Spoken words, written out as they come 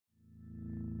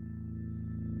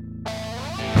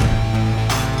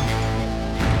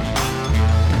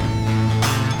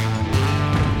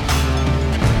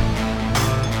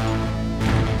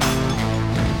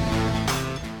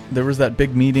there was that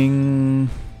big meeting,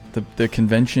 the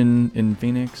convention in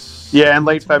Phoenix. Yeah, in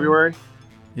late February.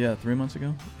 Yeah, 3 months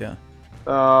ago. Yeah.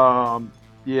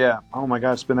 Yeah. Oh my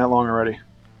God, it's been that long already.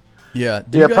 Yeah.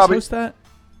 Do you guys host that?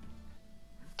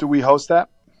 Do we host that?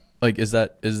 Like, is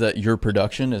that your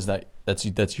production?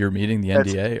 That's your meeting, the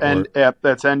NDA? Yep,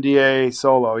 that's NDA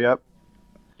solo. Yep.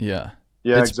 Yeah.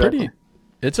 Yeah, it's exactly.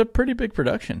 It's a pretty big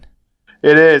production.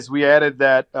 It is. We added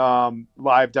that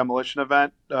live demolition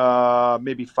event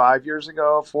maybe 5 years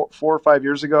ago, 4 or 5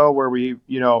 years ago, where we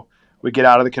get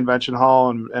out of the convention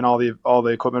hall and all the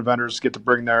equipment vendors get to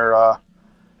bring their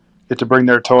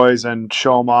toys and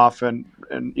show them off and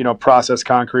process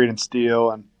concrete and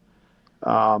steel,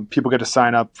 and people get to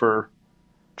sign up for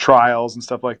trials and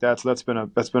stuff like that. So that's been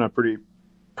a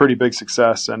pretty big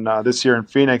success. And this year in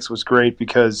Phoenix was great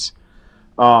because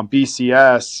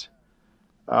BCS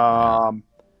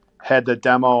had the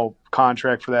demo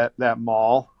contract for that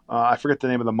mall. I forget the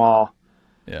name of the mall.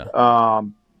 Yeah.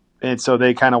 And so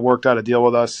they kind of worked out a deal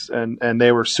with us, and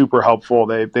they were super helpful.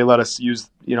 They let us use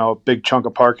a big chunk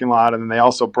of parking lot, and then they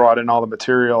also brought in all the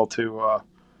material to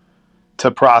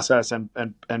process and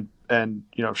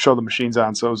show the machines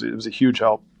on. So it was a huge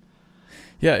help.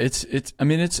 Yeah, it's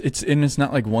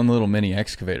not like one little mini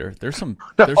excavator. There's some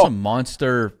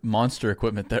monster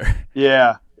equipment there.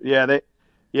 Yeah.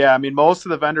 I mean, most of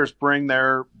the vendors bring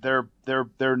their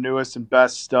newest and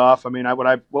best stuff. I mean,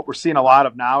 what we're seeing a lot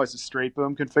of now is a straight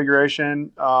boom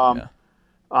configuration on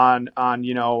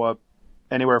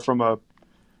anywhere from a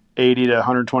 80 to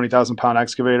 120,000 pound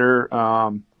excavator,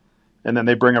 and then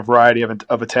they bring a variety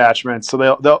of attachments.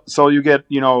 So you get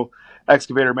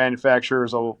excavator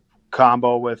manufacturers will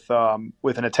combo with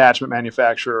an attachment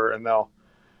manufacturer, and they'll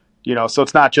so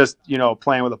it's not just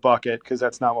playing with a bucket, because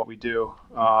that's not what we do.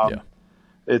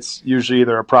 It's usually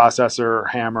either a processor,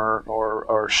 hammer,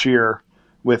 or shear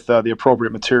with the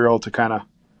appropriate material to kind of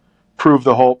prove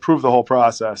the whole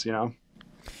process. I'm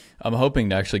hoping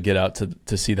to actually get out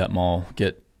to see that mall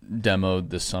get demoed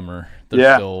this summer.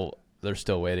 They're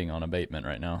still waiting on abatement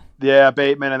right now. Yeah,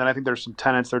 abatement, and then I think there's some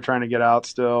tenants they're trying to get out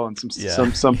still, and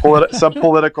some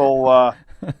political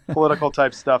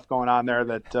type stuff going on there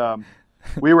that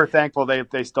we were thankful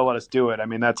they still let us do it. I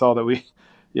mean, that's all that we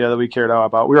cared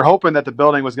about. We were hoping that the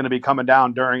building was going to be coming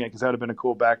down during it, because that would have been a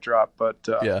cool backdrop. But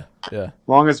as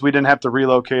long as we didn't have to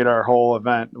relocate our whole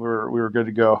event, we were good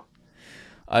to go.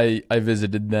 I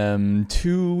visited them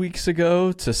 2 weeks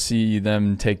ago to see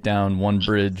them take down one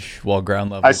bridge while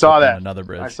ground level. I saw that. Another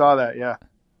bridge. I saw that. Yeah.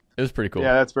 It was pretty cool.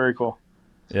 Yeah, that's very cool.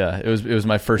 Yeah, it was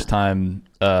my first time.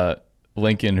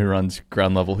 Lincoln, who runs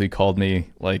ground level, he called me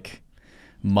like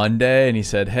Monday, and he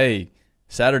said, "Hey,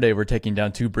 Saturday we're taking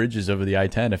down 2 bridges over the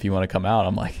I-10 if you want to come out."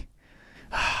 I'm like,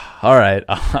 all right.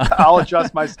 I'll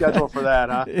adjust my schedule for that,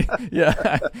 huh?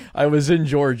 Yeah, I was in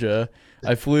Georgia.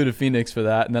 I flew to Phoenix for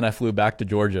that, and then I flew back to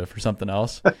Georgia for something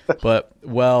else. But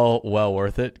well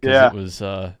worth it. Yeah,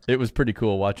 it was pretty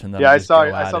cool watching them. Yeah, I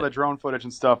saw the drone footage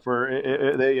and stuff where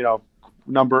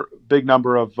big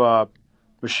number of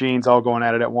machines all going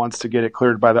at it at once to get it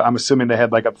cleared by I'm assuming they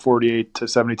had like a 48 to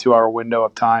 72 hour window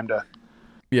of time to.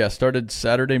 Yeah, started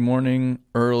Saturday morning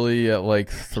early at like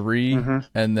 3,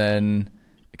 and then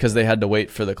because they had to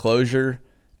wait for the closure,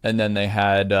 and then they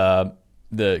had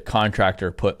the contractor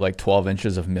put like 12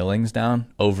 inches of millings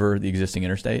down over the existing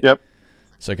interstate. Yep.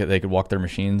 So they could walk their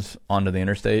machines onto the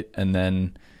interstate, and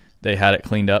then they had it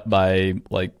cleaned up by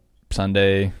like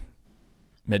Sunday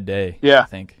midday. Yeah, I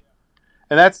think.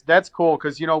 And that's cool,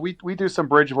 because we do some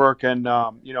bridge work, and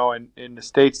in the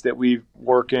states that we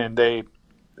work in, they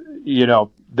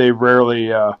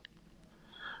rarely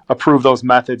approve those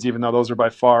methods, even though those are by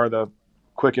far the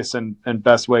quickest and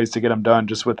best ways to get them done,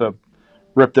 just with a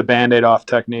rip the Band-Aid off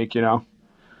technique,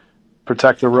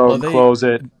 protect the road, close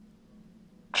it,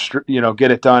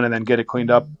 get it done, and then get it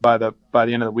cleaned up by the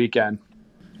end of the weekend.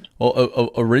 Well,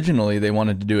 originally they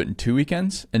wanted to do it in 2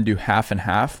 weekends and do half and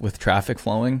half with traffic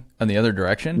flowing in the other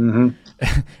direction.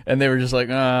 And they were just like,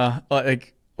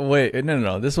 wait,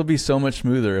 no. This will be so much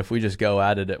smoother if we just go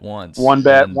at it at once. One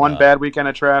bad weekend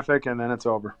of traffic, and then it's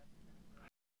over.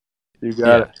 You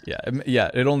got it.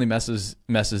 Yeah. It only messes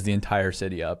the entire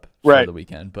city up for the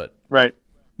weekend, but right.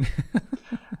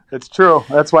 It's true.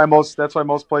 That's why most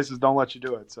places don't let you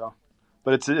do it. So,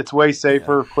 but it's way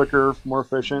safer, quicker, more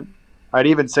efficient. I'd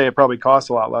even say it probably costs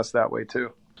a lot less that way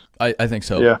too. I think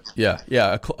so.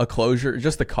 Yeah. A closure,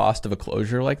 just the cost of a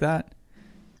closure like that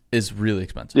is really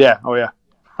expensive. Yeah. Oh yeah.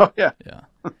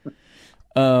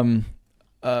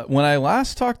 When I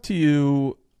last talked to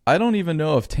you, I don't even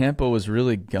know if Tampa was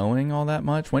really going all that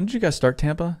much. When did you guys start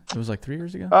Tampa? It was like 3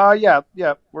 years ago. Yeah.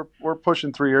 We're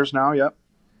pushing 3 years now. Yep.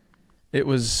 It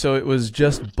was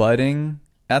just budding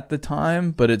at the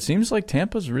time, but it seems like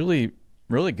Tampa's really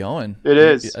going. It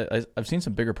is. I've seen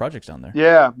some bigger projects down there.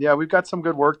 Yeah, we've got some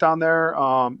good work down there.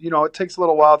 It takes a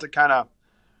little while to kind of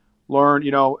learn.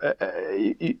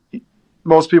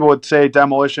 Most people would say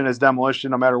demolition is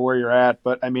demolition, no matter where you're at.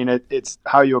 But I mean, it's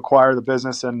how you acquire the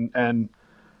business and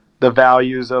the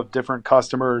values of different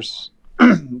customers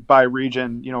by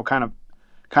region.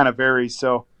 Kind of varies.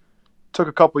 So it took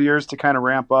a couple of years to kind of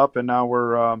ramp up, and now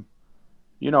we're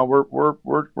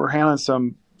handling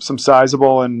some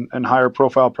sizable and higher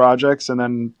profile projects, and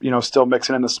then still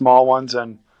mixing in the small ones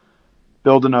and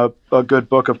building a good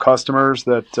book of customers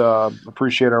that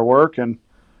appreciate our work, and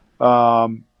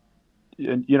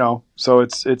so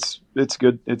it's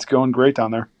good. It's going great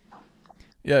down there.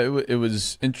 Yeah, it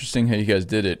was interesting how you guys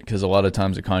did it, because a lot of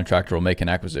times a contractor will make an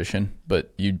acquisition,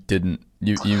 but you didn't.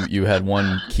 You had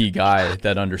one key guy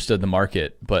that understood the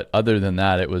market, but other than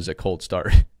that, it was a cold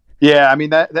start. Yeah, I mean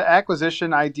that the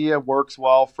acquisition idea works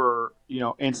well for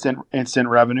instant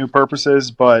revenue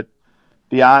purposes, but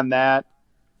beyond that,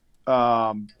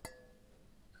 I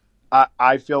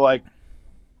feel like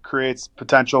creates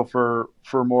potential for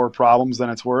more problems than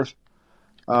it's worth.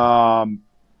 And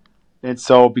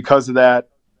so because of that,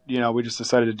 we just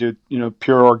decided to do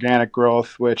pure organic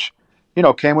growth, which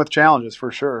came with challenges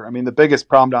for sure. I mean, the biggest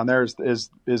problem down there is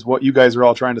what you guys are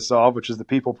all trying to solve, which is the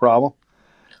people problem.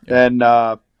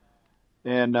 Yeah.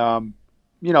 And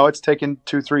it's taken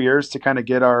 2-3 years to kind of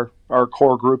get our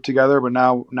core group together, but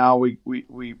now we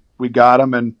got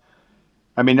them. And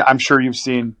I mean, I'm sure you've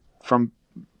seen from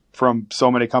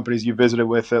so many companies you visited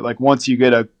with that, like, once you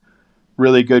get a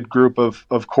really good group of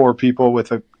core people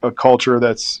with a culture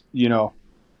that's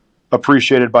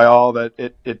appreciated by all, that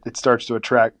it starts to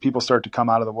attract people, start to come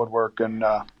out of the woodwork and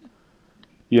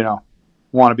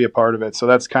want to be a part of it. So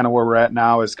that's kind of where we're at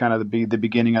now, is kind of the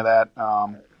beginning of that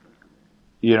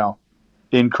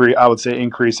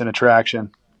increase in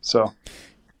attraction. So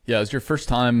yeah, it was your first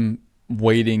time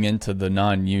wading into the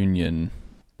non-union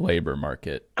labor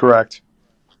market. Correct.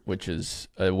 Which is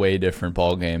a way different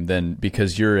ballgame than,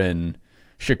 because you're in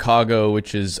Chicago,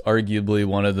 which is arguably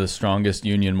one of the strongest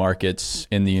union markets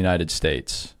in the United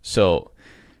States. So,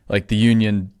 like, the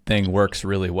union thing works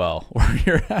really well where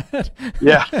you're at.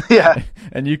 Yeah.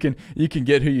 And you can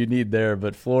get who you need there,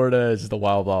 but Florida is the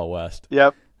wild West.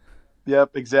 Yep,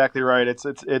 exactly right. It's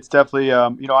definitely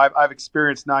I've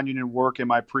experienced non-union work in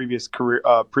my previous career,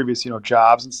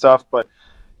 jobs and stuff, but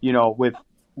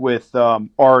with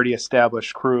already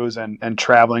established crews and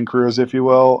traveling crews, if you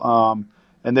will.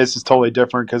 And this is totally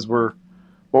different, because what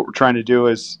we're trying to do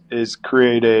is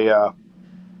create a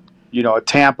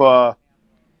Tampa,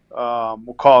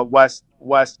 we'll call it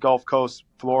West Gulf Coast,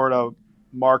 Florida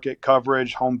market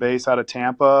coverage, home base out of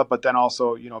Tampa, but then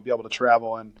also, be able to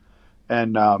travel and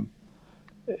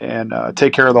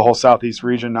take care of the whole Southeast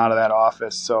region out of that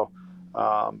office. So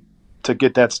to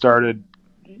get that started,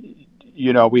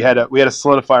 we had to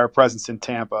solidify our presence in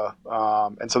Tampa,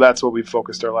 and so that's what we've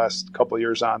focused our last couple of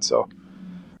years on. So,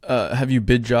 have you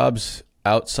bid jobs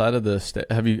outside of the state?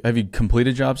 Have you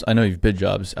completed jobs? I know you've bid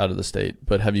jobs out of the state,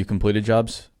 but have you completed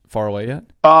jobs far away yet?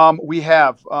 We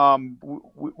have.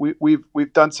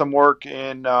 We've done some work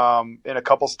in a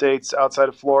couple states outside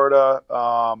of Florida.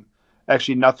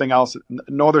 Actually, nothing else.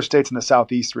 No other states in the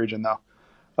Southeast region, though.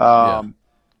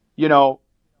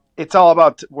 It's all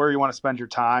about where you want to spend your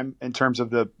time in terms of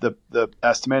the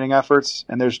estimating efforts.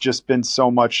 And there's just been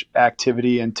so much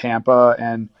activity in Tampa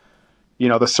and,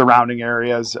 the surrounding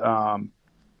areas, that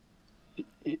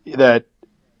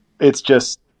it's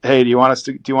just, hey, do you want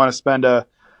to spend a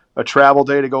travel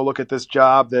day to go look at this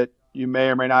job that you may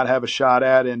or may not have a shot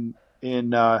at in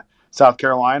South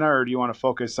Carolina, or do you want to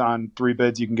focus on 3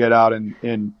 bids you can get out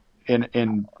in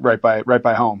right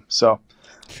by home? So.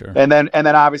 Sure. And then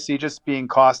obviously just being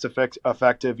cost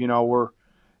effective,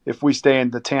 if we stay in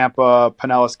the Tampa,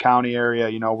 Pinellas County area,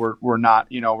 we're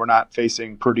not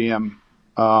facing per diem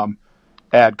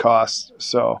ad costs.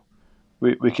 So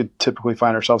we could typically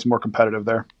find ourselves more competitive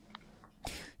there.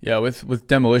 Yeah, with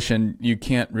demolition, you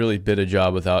can't really bid a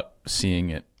job without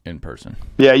seeing it in person.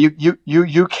 Yeah, you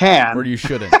can. Or you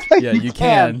shouldn't. Yeah, you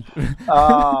can.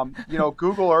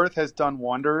 Google Earth has done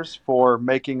wonders for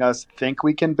making us think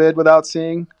we can bid without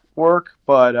seeing work,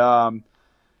 but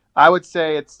I would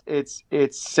say it's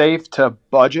safe to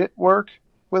budget work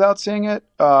without seeing it.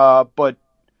 But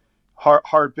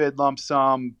hard bid, lump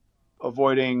sum,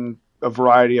 avoiding a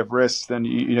variety of risks, then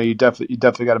you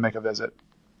definitely got to make a visit.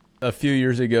 A few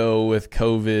years ago with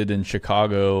COVID in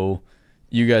Chicago,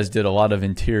 you guys did a lot of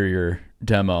interior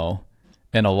demo,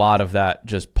 and a lot of that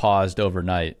just paused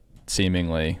overnight.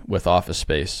 seemingly with office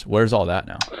space. Where's all that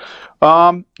now?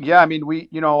 Yeah, I mean,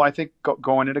 I think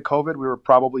going into COVID, we were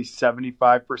probably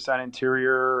 75%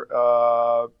 interior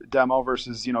demo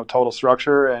versus, total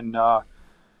structure. And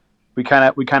we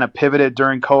kind of pivoted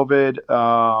during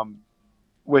COVID,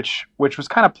 which was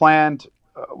kind of planned.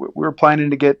 We were planning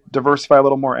to diversify a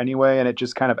little more anyway, and it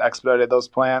just kind of expedited those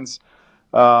plans.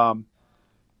 And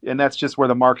that's just where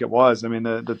the market was. I mean,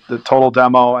 the total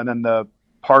demo and then the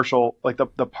partial, like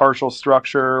the partial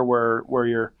structure where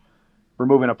you're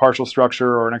removing a partial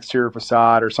structure or an exterior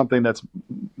facade or something that's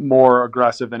more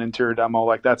aggressive than interior demo.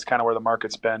 Like that's kind of where the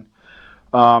market's been.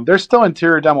 There's still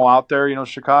interior demo out there.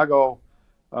 Chicago,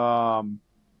 as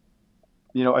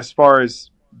far as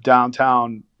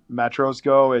downtown metros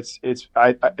go, it's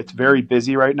very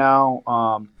busy right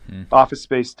now. Office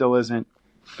space still isn't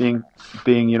being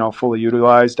fully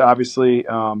utilized, obviously.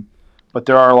 But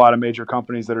there are a lot of major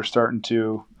companies that are starting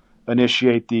to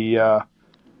initiate the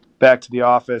back to the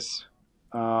office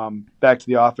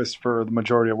for the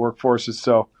majority of workforces.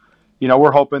 So,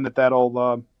 we're hoping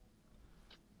that'll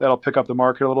pick up the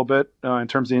market a little bit in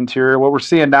terms of the interior. What we're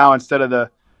seeing now, instead of the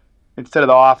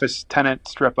office tenant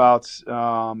strip outs,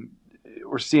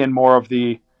 we're seeing more of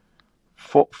the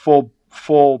full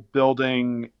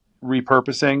building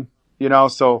repurposing.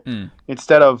 So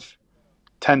instead of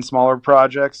 10 smaller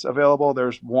projects available,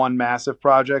 there's one massive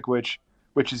project, which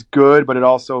is good, but it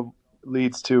also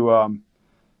leads to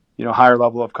higher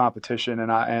level of competition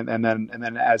and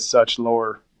then as such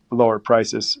lower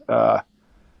prices for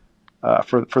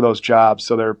those jobs.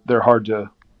 So they're hard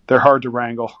to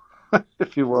wrangle,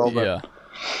 if you will. But. Yeah.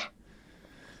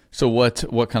 So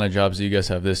what kind of jobs do you guys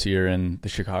have this year in the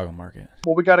Chicago market?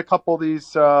 Well, we got a couple of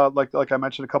these, like I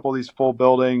mentioned, a couple of these full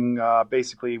building,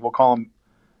 basically we'll call them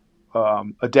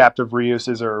adaptive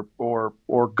reuses or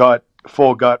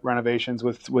full gut renovations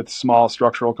with small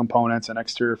structural components and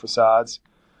exterior facades.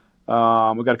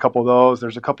 We've got a couple of those.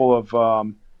 There's a couple of,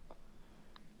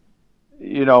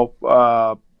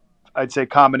 I'd say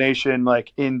combination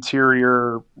like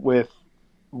interior with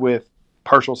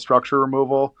partial structure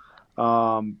removal.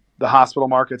 The hospital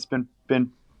market's been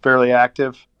fairly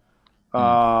active.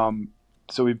 So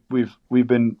we've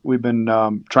been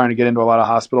trying to get into a lot of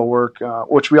hospital work,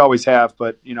 which we always have,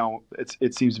 but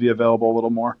it seems to be available a little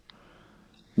more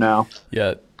now.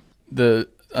 Yeah,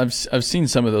 I've seen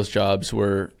some of those jobs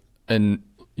where, and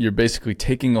you're basically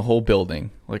taking a whole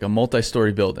building, like a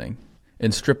multi-story building,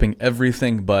 and stripping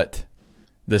everything but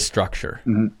the structure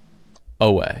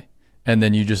away, and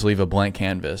then you just leave a blank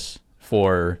canvas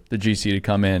for the GC to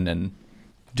come in and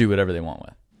do whatever they want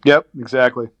with. Yep,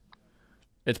 exactly.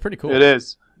 It's pretty cool. It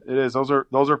is. Those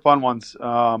are fun ones.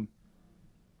 And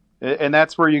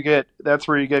that's where you get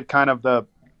kind of the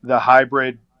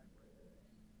hybrid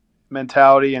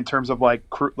mentality in terms of like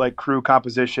crew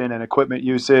composition and equipment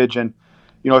usage, and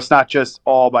it's not just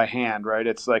all by hand, right?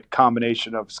 It's like a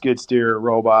combination of skid steer,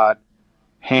 robot,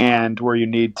 hand where you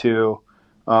need to.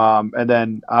 And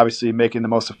then obviously making the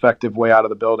most effective way out of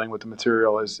the building with the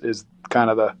material is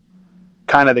kind of the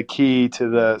key to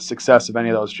the success of any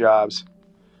of those jobs.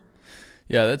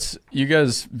 Yeah, that's you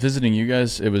guys visiting you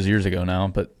guys. It was years ago now,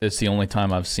 but it's the only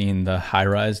time I've seen the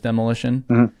high-rise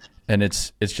demolition, and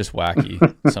it's just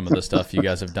wacky. Some of the stuff you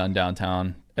guys have done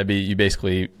downtown. You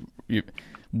basically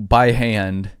by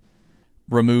hand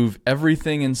remove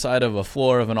everything inside of a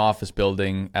floor of an office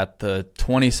building at the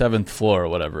 27th floor or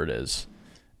whatever it is,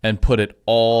 and put it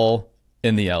all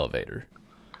in the elevator.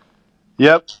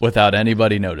 Yep. Without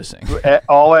anybody noticing.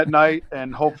 All at night,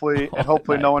 and hopefully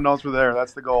no one knows we're there.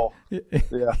 That's the goal.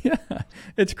 Yeah. Yeah.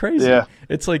 It's crazy. Yeah.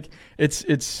 It's like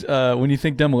it's when you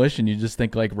think demolition, you just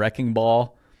think like wrecking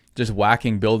ball, just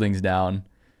whacking buildings down.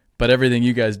 But everything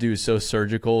you guys do is so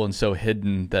surgical and so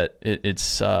hidden that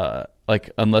it's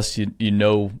like unless you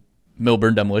know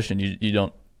Milburn Demolition, you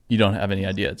don't have any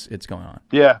idea it's going on.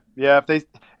 Yeah.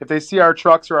 If they see our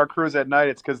trucks or our crews at night,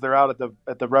 it's because they're out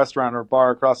at the restaurant or bar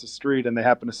across the street and they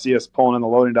happen to see us pulling in the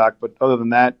loading dock. But other than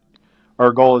that,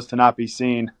 our goal is to not be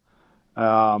seen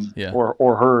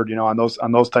or heard. On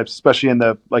those types, especially in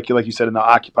the like you said in the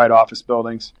occupied office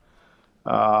buildings.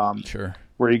 Sure.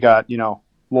 Where you got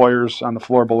lawyers on the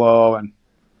floor below and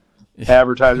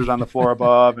advertisers on the floor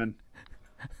above, and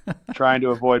trying to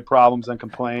avoid problems and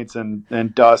complaints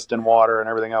and dust and water and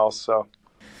everything else. So.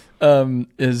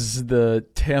 Is the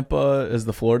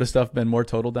Florida stuff been more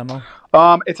total demo?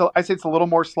 I'd say it's a little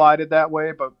more slided that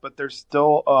way, but there's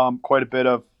still quite a bit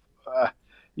of, I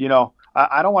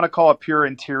don't want to call it pure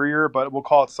interior, but we'll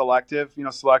call it selective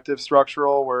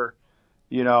structural, where,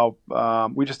 we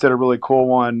just did a really cool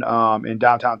one in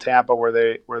downtown Tampa where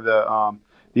the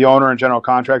owner and general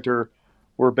contractor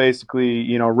we're basically,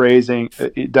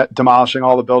 demolishing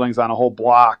all the buildings on a whole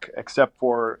block except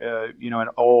for, an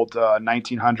old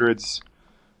 1900s,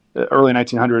 early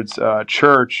 1900s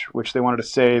church, which they wanted to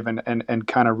save and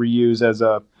kind of reuse as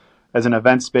an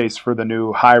event space for the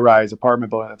new high-rise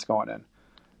apartment building that's going in.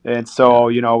 And so,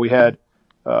 we had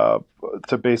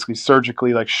to basically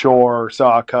surgically like shore,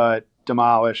 saw cut,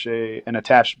 demolish an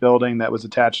attached building that was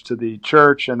attached to the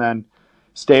church, and then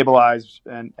stabilize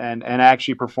and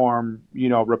actually perform,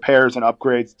 repairs and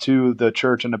upgrades to the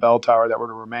church and the bell tower that were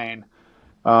to remain,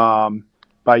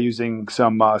 by using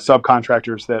some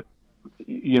subcontractors that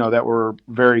were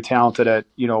very talented at,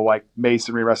 like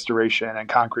masonry restoration and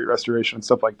concrete restoration and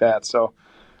stuff like that. So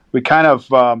we kind of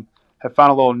have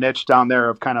found a little niche down there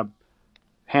of kind of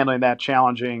handling that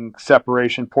challenging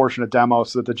separation portion of demo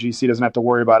so that the GC doesn't have to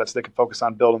worry about it, so they can focus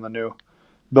on building the new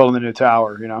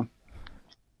tower,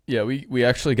 Yeah, we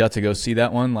actually got to go see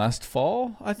that one last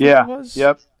fall, I think it was.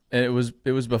 Yep. And it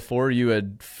was before you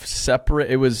had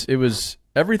it was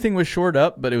everything was shored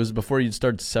up, but it was before you'd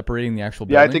started separating the actual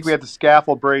buildings. Yeah, I think we had the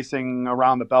scaffold bracing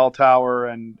around the bell tower,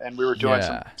 and we were doing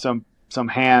some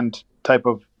hand type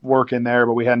of work in there,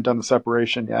 but we hadn't done the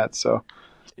separation yet. So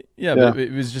but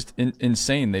it was just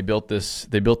insane. They built this.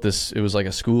 It was like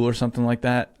a school or something like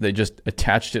that. They just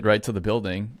attached it right to the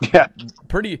building. Yeah,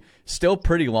 still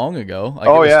pretty long ago. Like,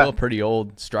 it was still a pretty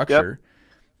old structure,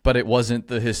 but it wasn't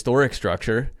the historic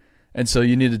structure, and so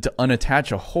you needed to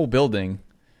unattach a whole building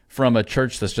from a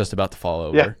church that's just about to fall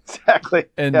over. Yeah, exactly.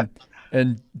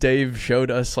 And Dave showed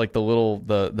us like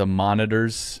the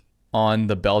monitors on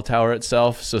the bell tower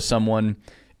itself. So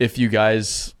if you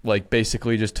guys like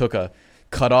basically just took a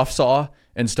cutoff saw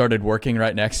and started working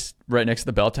right next to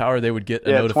the bell tower, they would get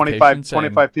a notification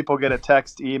 25 people get a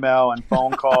text, email, and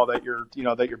phone call that your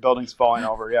building's falling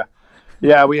over.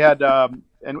 Yeah. We had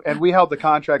and we held the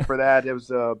contract for that. It was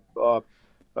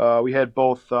we had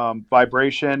both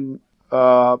vibration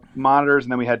monitors,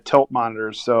 and then we had tilt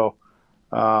monitors. So,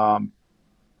 the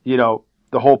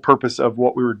whole purpose of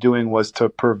what we were doing was to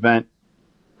prevent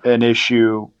an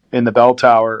issue in the bell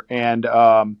tower, and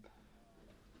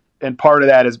part of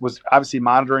that was obviously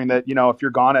monitoring that, if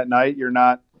you're gone at night, you're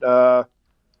not,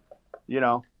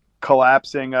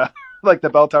 collapsing, like the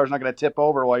bell tower's not going to tip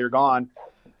over while you're gone.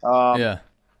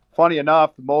 Funny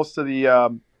enough, most of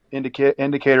the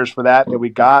indicators for that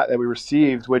we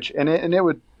received, and it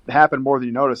would happen more than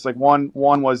you notice. Like one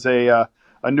was a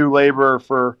new laborer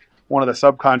for one of the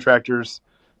subcontractors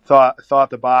thought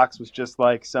the box was just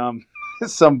like some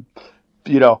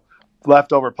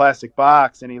leftover plastic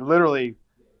box, and he literally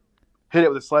hit it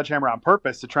with a sledgehammer on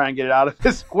purpose to try and get it out of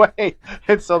his way.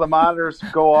 And so the monitors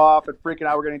go off and freaking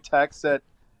out. We're getting texts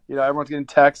everyone's getting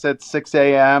texts at 6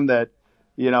 a.m. that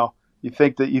you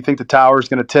think the tower is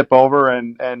going to tip over,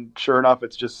 and sure enough,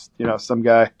 it's just some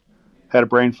guy had a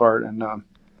brain fart, and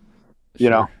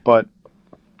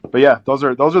but yeah, those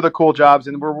are the cool jobs,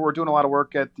 and we're doing a lot of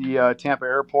work at the Tampa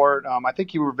airport. I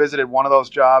think you visited one of those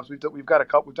jobs. We've done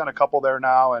a couple there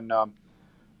now, and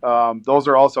those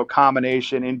are also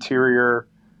combination interior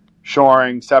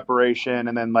shoring, separation,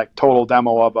 and then like total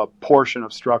demo of a portion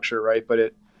of structure, right?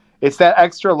 But it's that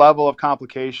extra level of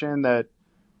complication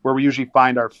where we usually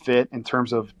find our fit in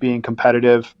terms of being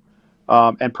competitive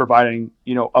and providing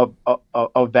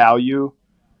a value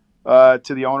to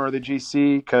the owner of the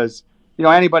GC, because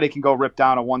anybody can go rip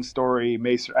down a one-story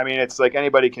mason. I mean, it's like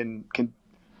anybody can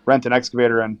rent an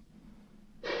excavator and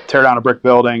tear down a brick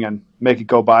building and make it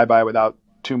go bye-bye without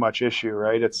too much issue,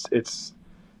 right?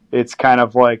 It's kind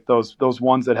of like those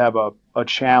ones that have a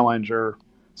challenge or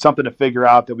something to figure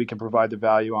out that we can provide the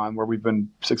value on, where we've been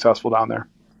successful down there.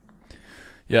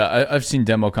 Yeah, I've seen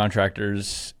demo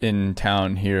contractors in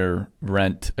town here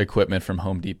rent equipment from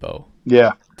Home Depot.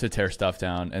 Yeah. To tear stuff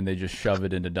down, and they just shove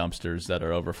it into dumpsters that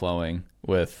are overflowing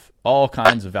with all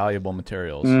kinds of valuable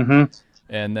materials. Mm-hmm.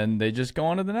 And then they just go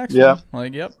on to the next one.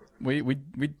 Like, yep, we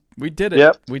did it.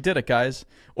 Yep. We did it, guys.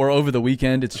 Or over the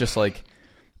weekend, it's just like,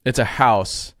 it's a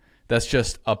house that's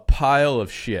just a pile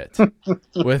of shit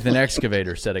with an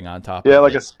excavator sitting on top of it. Yeah,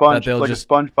 like a sponge, a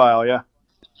sponge pile, yeah.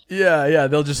 Yeah,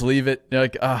 they'll just leave it. They're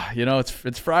like,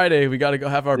 it's Friday. We got to go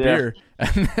have our beer.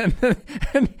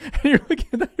 And you're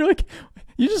like,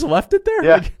 you just left it there?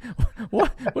 Yeah. Like,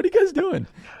 what are you guys doing?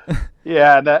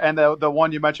 Yeah, and the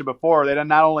one you mentioned before, they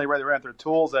not only rent their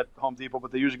tools at Home Depot,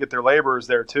 but they usually get their laborers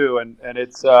there too. And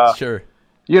it's sure.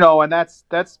 And that's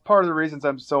part of the reasons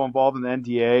I'm so involved in the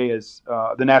NDA is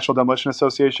the National Demolition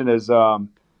Association is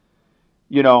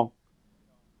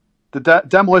the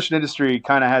demolition industry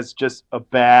kind of has just a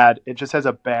bad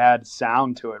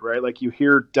sound to it, right? Like you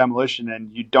hear demolition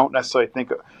and you don't necessarily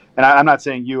think, and I'm not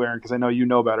saying you, Aaron, because I know you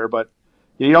know better, but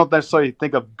you don't necessarily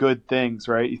think of good things,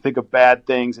 right? You think of bad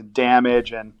things and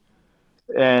damage and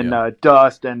Yeah.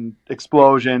 dust and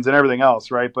explosions and everything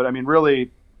else, right? But I mean,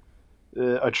 really,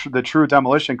 the true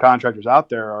demolition contractors out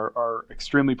there are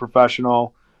extremely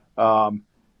professional. Um,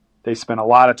 they spend a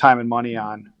lot of time and money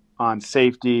on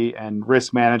safety and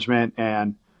risk management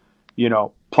and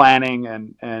planning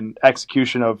and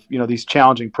execution of these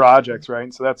challenging projects, right?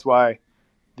 And so that's why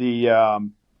the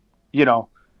you know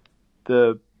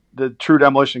the true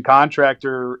demolition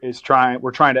contractor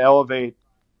we're trying to elevate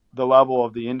the level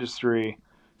of the industry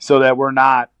so that we're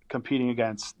not competing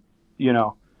against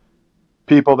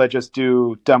people that just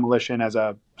do demolition as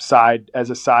a side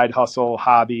hustle,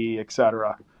 hobby,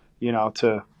 etc.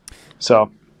 To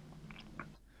so.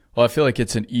 Well, I feel like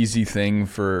it's an easy thing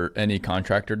for any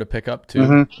contractor to pick up too.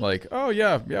 Mm-hmm. Like, oh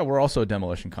yeah, yeah, we're also a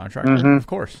demolition contractor, Mm-hmm. of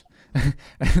course.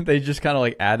 They just kind of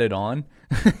like add it on,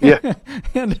 Yeah.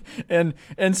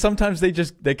 and sometimes they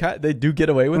do get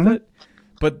away with Mm-hmm. it,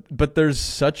 but there's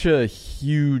such a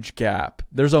huge gap.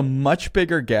 There's a much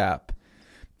bigger gap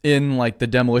in like the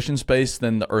demolition space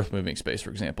than the earth moving space,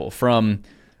 for example, from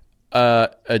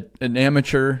an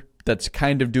amateur that's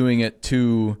kind of doing it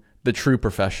to the true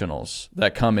professionals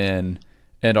that come in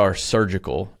and are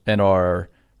surgical and are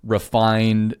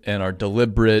refined and are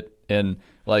deliberate, and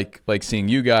like seeing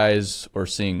you guys or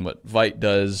seeing what Vite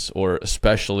does, or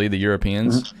especially the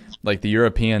Europeans. Mm-hmm. Like the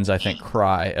Europeans, I think,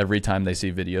 cry every time they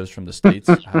see videos from the States,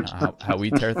 how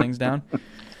we tear things down.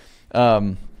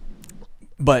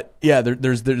 But yeah,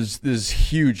 there's this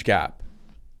huge gap.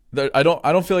 I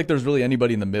don't feel like there's really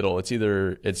anybody in the middle. It's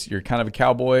either you're kind of a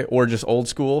cowboy or just old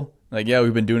school. Like, yeah,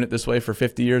 we've been doing it this way for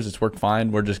 50 years. It's worked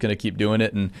fine. We're just going to keep doing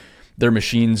it. And their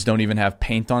machines don't even have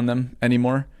paint on them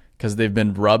anymore because they've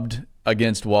been rubbed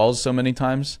against walls so many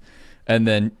times. And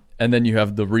then you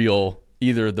have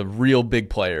either the real big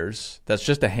players. That's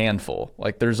just a handful.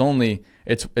 Like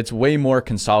it's way more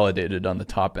consolidated on the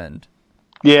top end.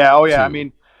 Yeah. Oh yeah. Too. I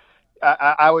mean,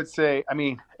 I would say,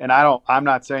 and I'm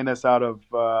not saying this out of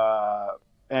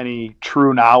any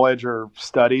true knowledge or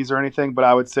studies or anything, but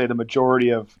I would say the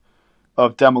majority of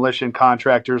demolition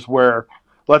contractors, where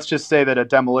let's just say that a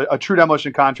true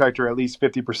demolition contractor, at least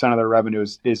 50% of their revenue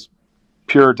is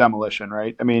pure demolition,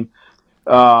 right? I mean,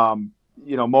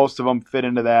 most of them fit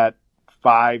into that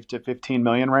 5 to 15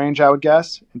 million range, I would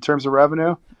guess, in terms of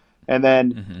revenue. And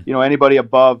then, anybody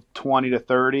above 20 to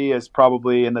 30 is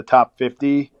probably in the top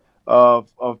 50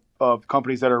 of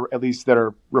companies that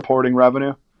are reporting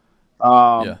revenue.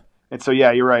 Yeah. And so,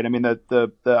 yeah, you're right. I mean,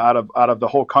 the out of the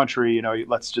whole country,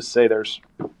 let's just say there's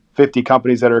 50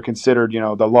 companies that are considered,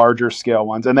 the larger scale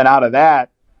ones. And then out of that,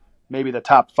 maybe the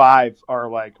top 5 are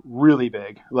like really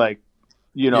big, like,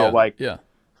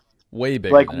 way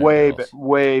bigger, like than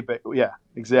way big. Yeah,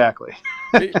 exactly.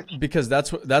 Because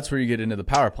that's where you get into the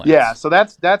power plants. Yeah. So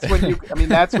that's when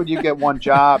that's when you get one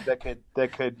job that could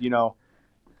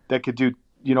do,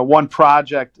 one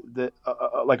project that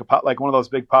like one of those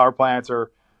big power plants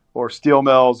or steel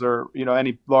mills or,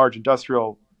 any large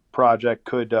industrial project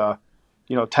could,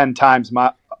 10 times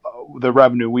the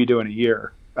revenue we do in a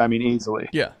year. I mean, easily.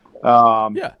 Yeah.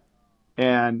 Yeah.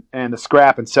 And the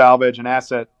scrap and salvage and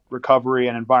asset recovery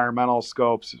and environmental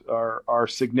scopes are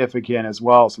significant as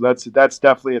well. So that's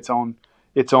definitely its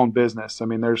own business. I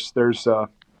mean, there's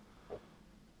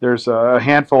a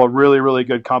handful of really, really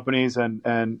good companies and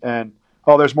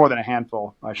there's more than a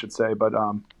handful, I should say, but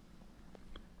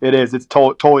it's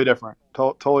totally different,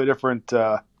 totally different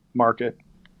market.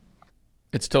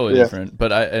 It's totally different,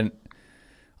 but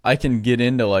I can get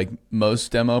into like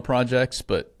most demo projects,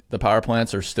 but the power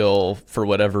plants are still, for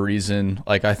whatever reason,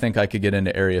 like I think I could get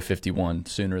into Area 51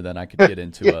 sooner than I could get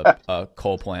into a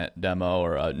coal plant demo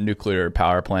or a nuclear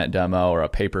power plant demo or a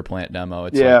paper plant demo.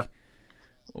 It's like,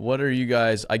 what are you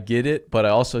guys? I get it, but I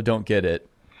also don't get it.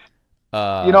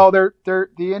 The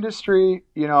industry,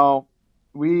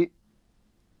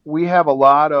 we have a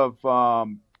lot of,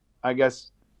 I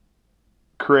guess,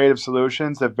 creative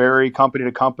solutions that vary company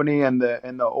to company, and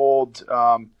the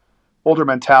older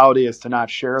mentality is to not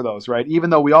share those, right?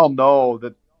 Even though we all know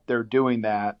that they're doing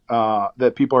that,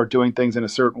 that people are doing things in a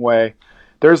certain way,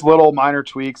 there's little minor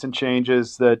tweaks and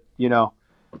changes that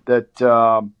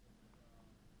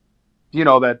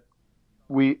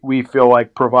we feel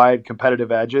like provide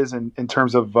competitive edges in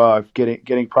terms of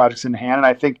getting projects in hand. And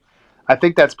I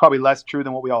think that's probably less true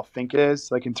than what we all think it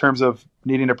is, like in terms of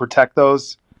needing to protect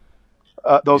those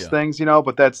things,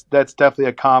 but that's definitely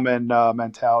a common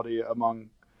mentality among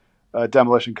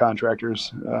demolition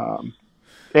contractors.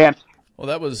 And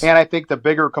I think the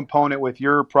bigger component with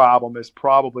your problem is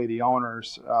probably the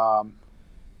owners,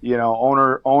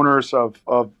 owners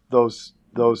of those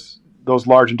those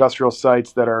large industrial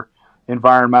sites that are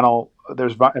environmental.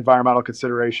 There's environmental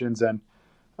considerations, and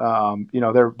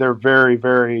they're very,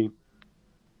 very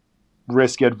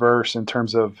risk adverse in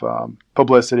terms of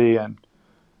publicity and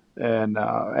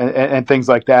things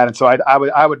like that. And so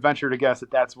I would venture to guess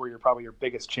that that's where your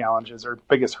biggest challenges or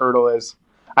biggest hurdle is.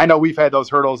 I know we've had those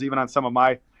hurdles even on some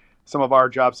of our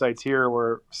job sites here,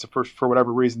 where for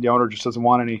whatever reason the owner just doesn't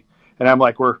want any, and I'm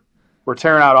like, we're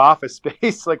tearing out office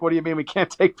space. Like, what do you mean we can't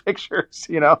take pictures?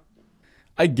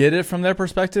 I get it from their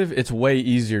perspective. It's way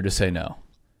easier to say no,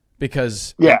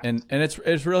 because and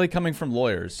it's really coming from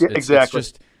lawyers. Yeah, exactly.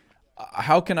 It's just,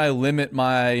 how can I limit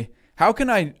my? How can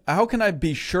I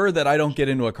be sure that I don't get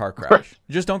into a car crash? Right.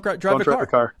 Just don't drive a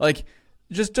car. Like,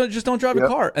 just don't drive a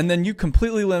car, and then you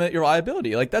completely limit your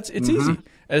liability. Like, it's easy. And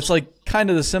it's like kind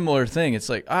of the similar thing. It's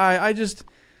like I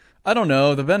don't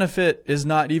know. The benefit is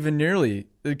not even nearly,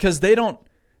 because they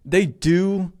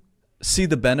do see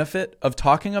the benefit of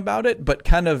talking about it, but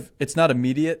kind of it's not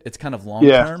immediate. It's kind of long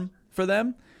term for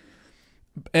them.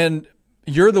 And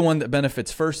you're the one that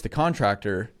benefits first, the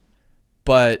contractor,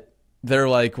 but they're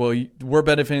like, well, we're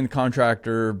benefiting the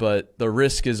contractor, but the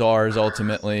risk is ours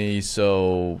ultimately,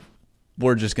 so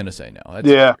we're just going to say no. That's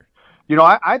weird.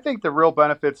 I think the real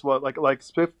benefits,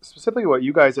 specifically what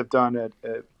you guys have done at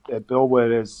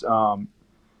Billwood is,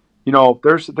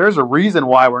 there's a reason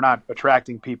why we're not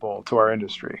attracting people to our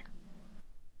industry,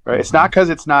 right? It's not because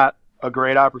it's not a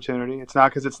great opportunity. It's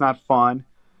not because it's not fun.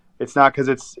 It's not because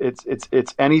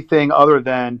it's anything other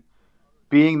than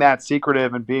being that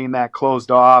secretive and being that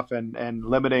closed off and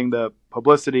limiting the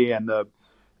publicity and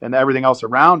everything else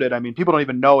around it. I mean, people don't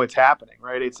even know it's happening,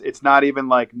 right? It's not even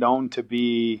like known to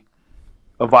be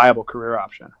a viable career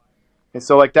option. And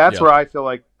so that's where I feel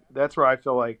like that's why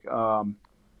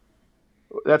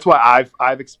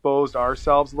I've exposed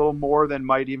ourselves a little more than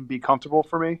might even be comfortable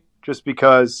for me, just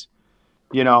because,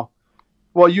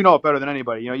 well, you know it better than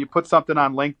anybody. You put something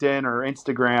on LinkedIn or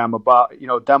Instagram about,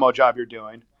 demo job you're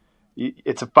doing.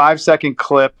 It's a 5-second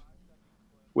clip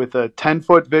with a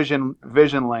 10-foot vision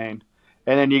lane,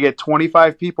 and then you get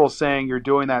 25 people saying you're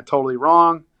doing that totally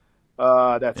wrong.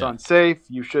 That's unsafe.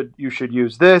 You should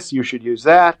use this. You should use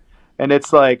that. And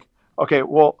it's like, okay,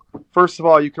 well, first of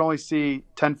all, you can only see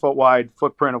 10-foot wide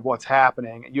footprint of what's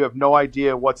happening. You have no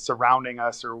idea what's surrounding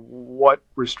us or what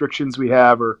restrictions we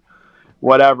have or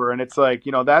whatever. And it's like,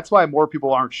 that's why more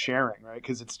people aren't sharing, right?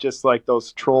 Because it's just like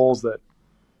those trolls that,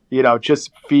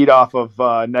 just feed off of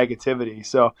negativity.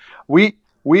 So we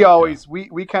always,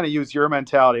 we kind of use your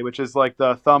mentality, which is like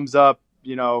the thumbs up,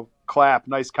 clap,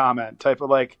 nice comment type of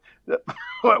like,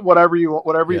 whatever you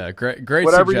great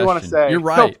whatever suggestion. You want to say. You're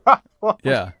right. No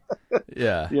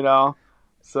yeah.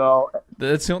 So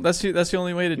that's the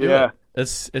only way to do it.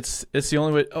 It's the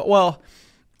only way. Well,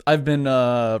 I've been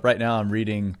right now I'm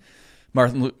reading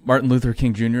Martin Luther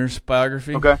King Jr.'s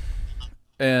biography. Okay.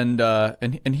 And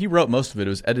he wrote most of it. It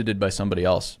was edited by somebody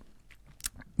else.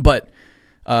 But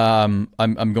I'm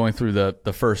going through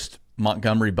the first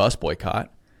Montgomery bus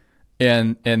boycott,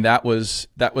 and that was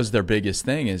their biggest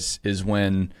thing is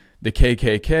when the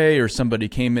KKK or somebody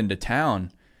came into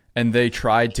town and they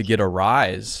tried to get a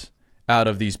rise out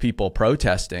of these people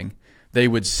protesting. They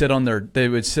would sit on their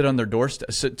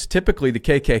doorstep. So typically the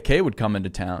KKK would come into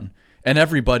town, and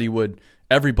everybody would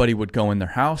go in their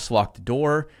house, lock the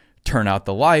door, turn out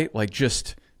the light, like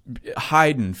just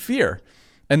hide in fear.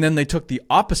 And then they took the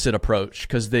opposite approach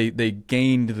because they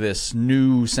gained this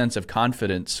new sense of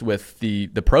confidence with the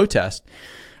protest.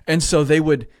 And so they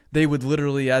would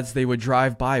literally, as they would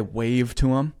drive by, wave to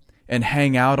them and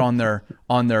hang out on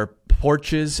their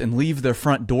porches and leave their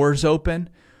front doors open.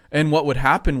 And what would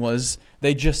happen was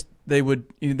they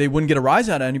wouldn't get a rise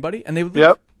out of anybody, and they would leave.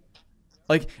 Yep.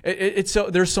 Like it's so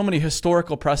there's so many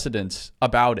historical precedents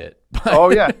about it.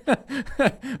 Oh yeah.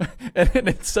 And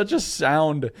it's such a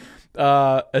sound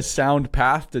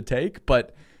path to take,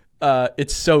 but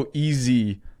it's so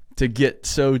easy to get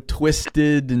so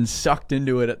twisted and sucked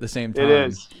into it at the same time. It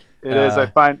is. I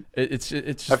find it's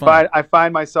just fun. I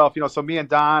find myself, so me and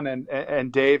Don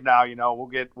and Dave now,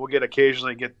 we'll get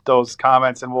occasionally get those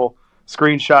comments and we'll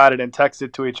screenshot it and text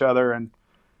it to each other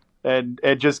and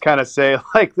just kind of say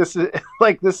this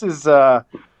is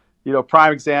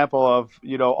prime example of,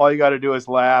 all you got to do is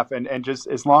laugh and just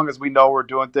as long as we know we're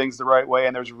doing things the right way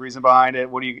and there's a reason behind it,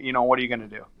 what are you going to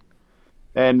do?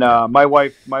 And my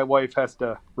wife has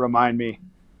to remind me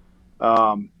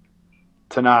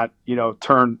to not,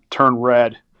 turn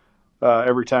red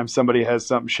every time somebody has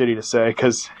something shitty to say,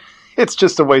 because it's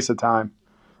just a waste of time.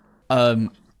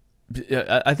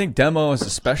 I think demo is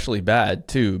especially bad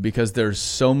too, because there's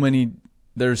so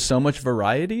much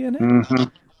variety in it. Mm-hmm.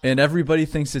 and everybody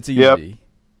thinks it's Yep. easy.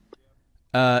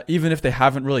 Even if they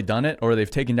haven't really done it, or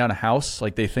they've taken down a house,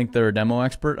 like they think they're a demo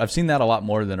expert. I've seen that a lot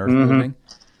more than earth moving.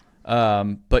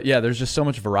 But yeah, there's just so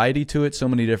much variety to it, so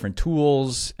many different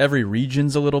tools. Every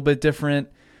region's a little bit different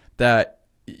that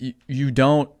you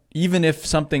don't, even if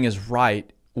something is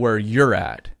right where you're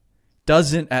at,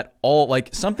 doesn't at all, like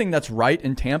something that's right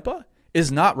in Tampa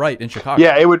is not right in Chicago.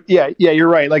 Yeah, it would. Yeah, you're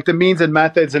right. Like the means and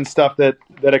methods and stuff that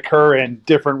occur in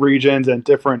different regions and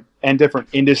different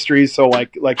industries. So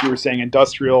like you were saying,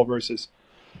 industrial versus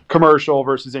commercial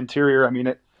versus interior. I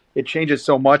mean, it changes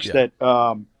so much that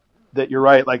that you're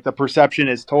right. Like the perception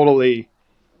is totally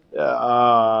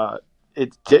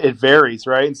it varies,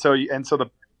 right? And so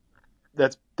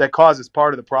that causes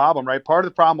part of the problem, right? Part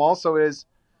of the problem also is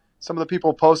some of the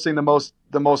people posting the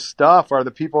most stuff are the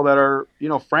people that are,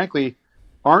 frankly,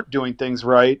 aren't doing things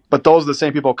right, but those are the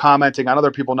same people commenting on other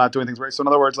people not doing things right. So in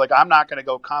other words, like I'm not going to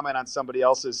go comment on somebody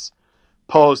else's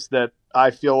post that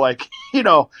I feel like,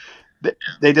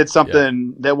 they did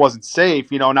something that wasn't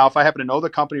safe. Now if I happen to know the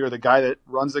company or the guy that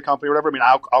runs the company or whatever, I mean,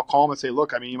 I'll call him and say,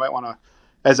 look, I mean, you might want to,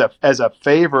 as a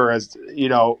favor, as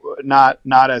not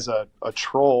as a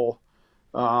troll,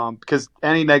 because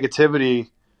any negativity,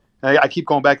 I keep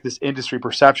going back to this industry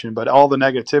perception, but all the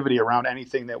negativity around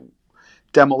anything that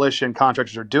demolition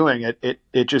contractors are doing,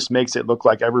 it just makes it look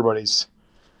like everybody's,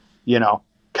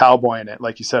 cowboying it,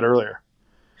 like you said earlier.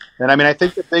 And I mean, I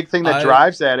think the big thing that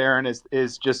drives that, Aaron, is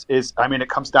I mean, it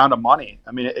comes down to money.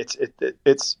 I mean,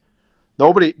 it's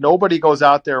nobody goes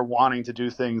out there wanting to do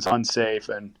things unsafe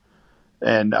and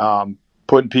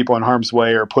putting people in harm's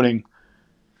way or putting,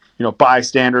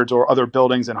 bystanders or other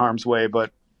buildings in harm's way.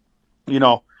 But,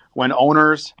 when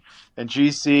owners and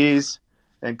GCs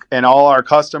and all our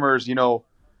customers,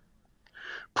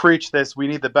 preach this, we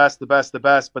need the best,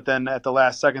 but then at the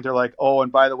last second they're like, oh,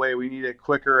 and by the way, we need it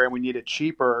quicker and we need it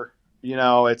cheaper.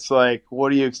 It's like,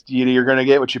 what do you're going to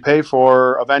get what you pay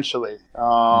for eventually.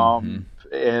 And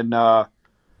so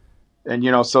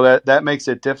that makes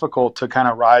it difficult to kind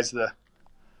of rise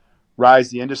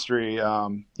the industry.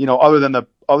 Other than the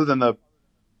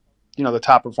the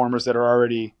top performers that are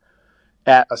already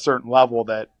at a certain level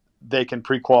that they can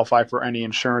pre-qualify for any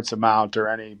insurance amount or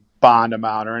any bond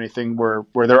amount or anything where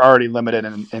they're already limited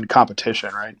in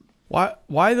competition, right?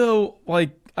 Why though? Like,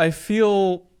 I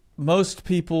feel most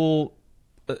people,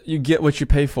 you get what you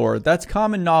pay for. That's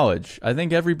common knowledge. I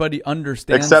think everybody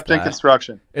understands except that. in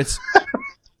construction.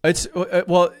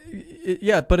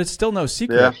 Yeah, but it's still no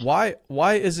secret. Yeah.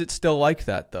 Why is it still like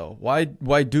that though? Why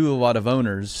do a lot of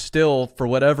owners still, for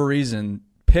whatever reason,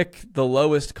 pick the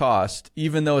lowest cost,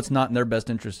 even though it's not in their best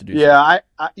interest to do so? Yeah, I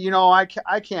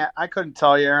couldn't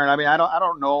tell you, Aaron. I mean, I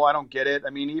don't know. I don't get it.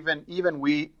 I mean, even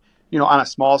we, on a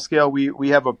small scale, we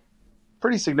have a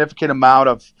pretty significant amount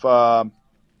of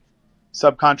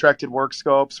subcontracted work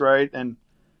scopes, right? And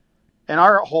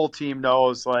our whole team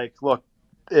knows, like, look,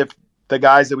 if the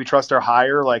guys that we trust are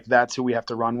higher, like that's who we have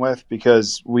to run with,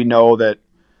 because we know that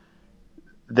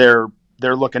they're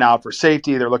looking out for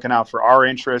safety. They're looking out for our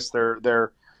interests.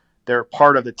 They're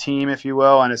part of the team, if you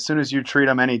will. And as soon as you treat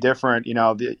them any different,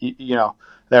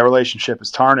 that relationship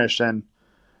is tarnished. And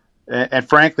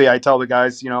frankly, I tell the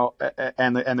guys,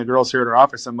 and the girls here at our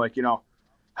office, I'm like,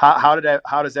 how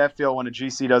does that feel when a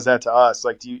GC does that to us?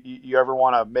 Like, do you ever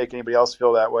want to make anybody else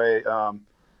feel that way?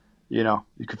 You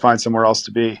could find somewhere else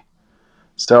to be.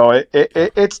 So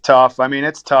it's tough. I mean,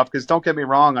 it's tough because, don't get me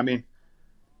wrong. I mean,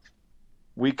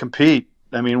 we compete.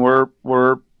 I mean, we're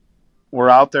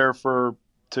out there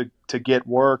to get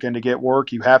work, and to get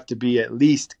work, you have to be at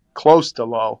least close to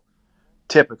low,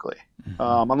 typically,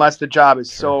 unless the job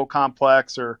is so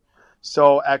complex or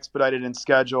so expedited in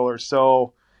schedule, or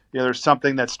so, there's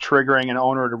something that's triggering an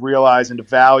owner to realize and to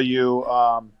value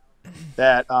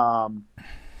that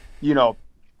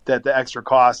that the extra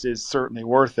cost is certainly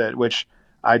worth it. Which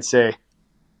I'd say,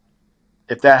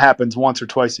 if that happens once or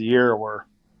twice a year, we're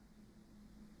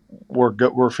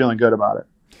good. We're feeling good about it.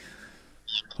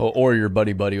 Or you're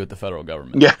buddy with the federal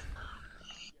government. Yeah,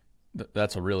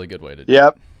 that's a really good way to do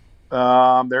it.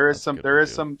 There is some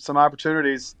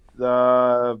opportunities. There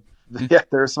are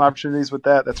some opportunities with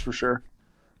that. That's for sure.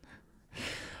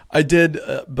 I did,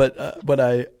 but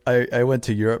I went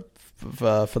to Europe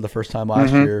for the first time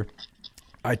last year.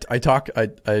 I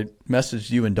messaged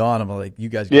you and Dawn. I'm like, you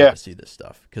guys got to see this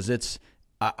stuff, because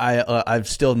I've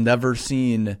still never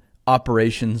seen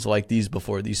operations like these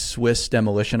before. These Swiss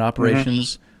demolition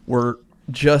operations were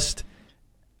just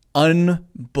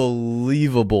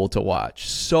unbelievable to watch.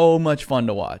 So much fun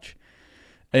to watch.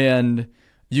 And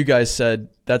you guys said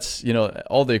that's,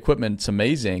 all the equipment's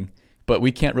amazing. but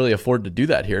we can't really afford to do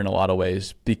that here in a lot of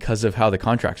ways because of how the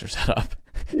contracts are set up.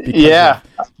 Yeah,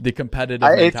 the competitive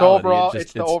mentality.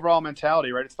 It's the overall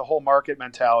mentality, right? It's the whole market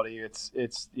mentality. It's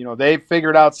they've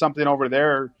figured out something over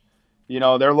there.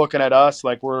 They're looking at us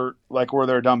like we're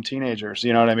their dumb teenagers.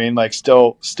 You know what I mean? Like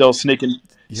still sneaking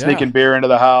beer into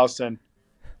the house and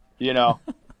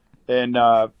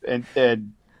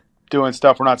and doing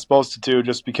stuff we're not supposed to do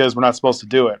just because we're not supposed to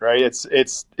do it, right? It's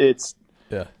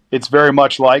very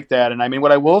much like that. And I mean,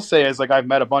 what I will say is, like, I've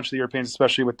met a bunch of the Europeans,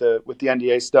 especially with the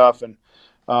NDA stuff, and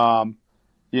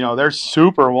they're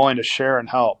super willing to share and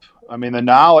help. I mean, the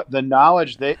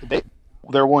knowledge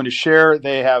they're willing to share.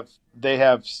 They have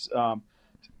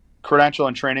credential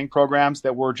and training programs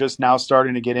that we're just now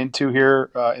starting to get into here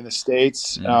in the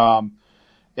States. And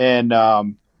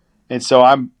so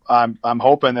I'm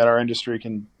hoping that our industry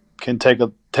can take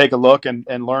a look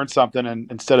and learn something,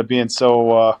 and instead of being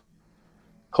so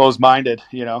closed-minded,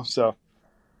 so.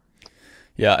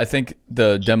 Yeah, I think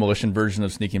the Demolition version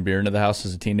of sneaking beer into the house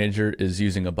as a teenager is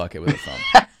using a bucket with a thumb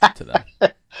to them.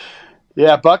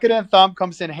 Yeah, bucket and thumb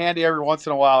comes in handy every once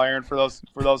in a while, Aaron, for those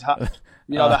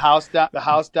the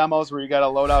house demos where you got to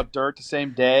load out dirt the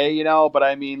same day, But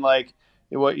I mean, like,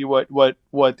 what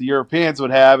the Europeans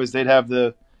would have is they'd have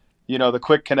the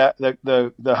quick connect,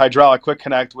 the hydraulic quick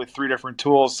connect with 3 different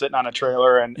tools sitting on a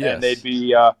trailer, and they'd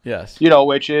be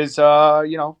which is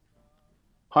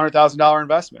 $100,000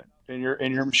 investment in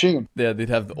your machine. Yeah, they'd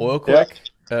have the oil quick.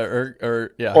 Oil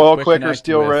quick or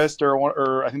steel wrist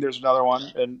or I think there's another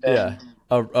one. And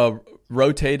a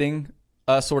rotating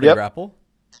sorting grapple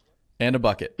and a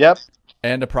bucket. Yep.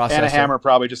 And a processor. And a hammer,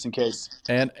 probably, just in case.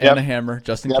 And a hammer,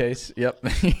 just in case. Yep.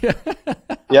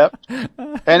 Yep.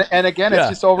 And again, it's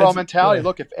just overall mentality.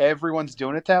 Look, if everyone's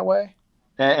doing it that way,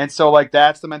 and so, like,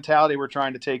 that's the mentality we're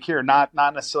trying to take here. Not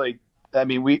necessarily. I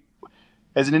mean, we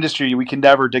as an industry, we can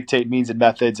never dictate means and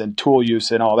methods and tool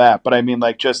use and all that. But I mean,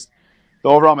 like, just the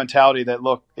overall mentality that,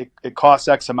 look, it costs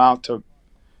X amount to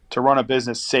run a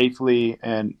business safely,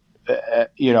 and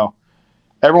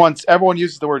everyone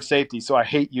uses the word safety, so I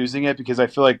hate using it because I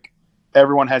feel like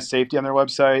everyone has safety on their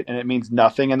website and it means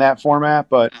nothing in that format.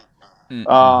 But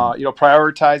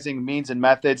prioritizing means and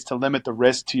methods to limit the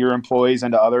risk to your employees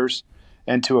and to others,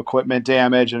 and to equipment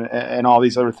damage and all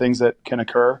these other things that can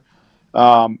occur.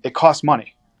 It costs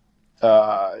money.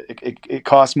 It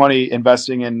costs money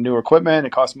investing in new equipment.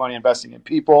 It costs money investing in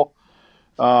people.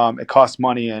 It costs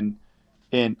money in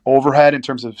overhead in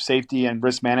terms of safety and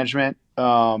risk management.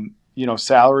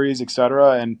 Salaries,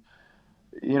 etc. And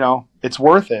it's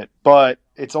worth it, but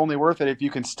it's only worth it if you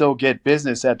can still get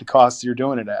business at the cost you're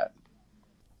doing it at.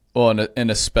 Well, and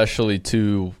especially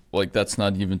too, like, that's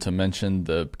not even to mention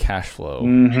the cash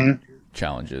flow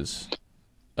challenges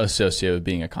associated with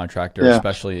being a contractor,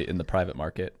 especially in the private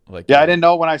market. Like, I didn't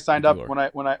know when I signed up,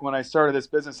 when I started this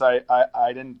business, I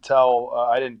didn't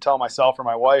tell myself or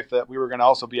my wife that we were going to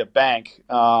also be a bank.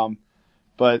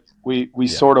 But we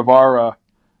sort of are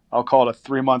I'll call it a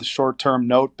 3-month short-term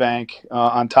note bank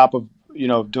on top of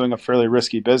doing a fairly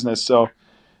risky business. So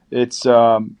it's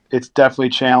definitely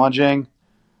challenging.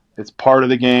 It's part of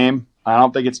the game. I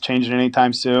don't think it's changing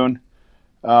anytime soon.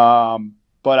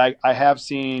 But I have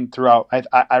seen throughout.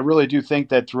 I really do think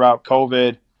that throughout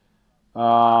COVID,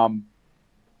 some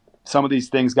of these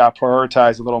things got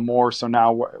prioritized a little more. So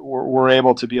now we're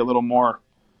able to be a little more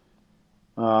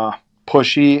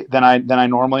pushy than I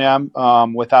normally am,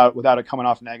 without it coming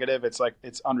off negative. It's like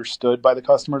it's understood by the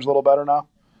customers a little better now.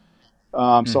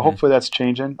 So hopefully that's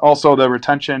changing. Also, the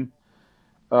retention.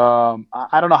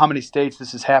 I don't know how many states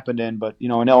this has happened in, but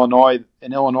in Illinois,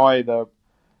 the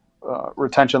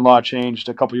retention law changed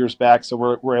a couple years back, so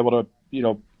we're able to,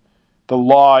 the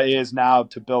law is now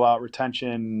to bill out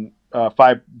retention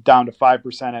down to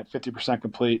 5% at 50%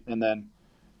 complete, and then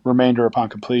remainder upon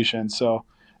completion. So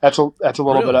that's a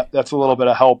little bit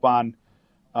of help on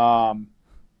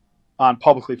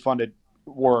publicly funded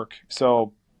work.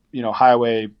 So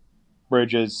highway,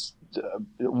 bridges,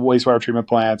 wastewater treatment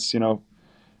plants.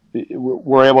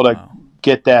 We're able to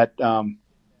get that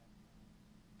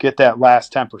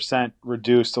last 10%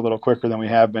 reduced a little quicker than we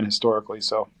have been historically.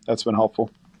 So that's been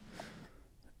helpful.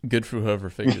 Good for whoever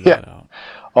figured that out.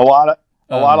 A lot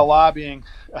of lobbying.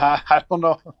 I don't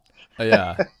know.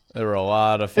 Yeah, there were a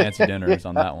lot of fancy dinners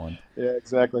on that one. Yeah,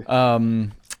 exactly. What's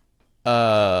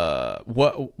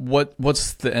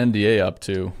the NDA up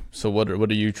to? So what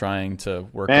are you trying to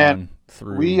work on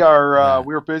through?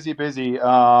 We're busy.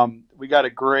 We got a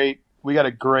great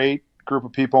group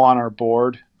of people on our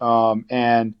board,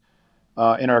 and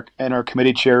in our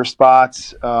committee chair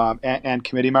spots, and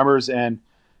committee members, and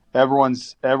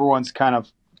everyone's kind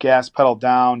of gas pedal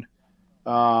down,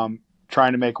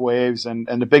 trying to make waves. And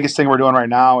the biggest thing we're doing right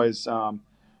now is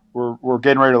we're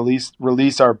getting ready to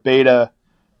release our beta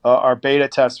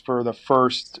test for the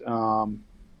first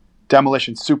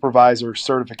demolition supervisor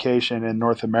certification in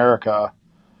North America.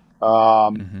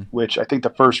 Which I think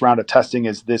the first round of testing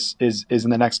is in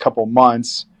the next couple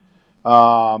months.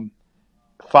 Following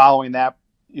that,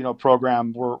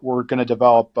 program, we're going to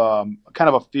develop kind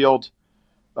of a field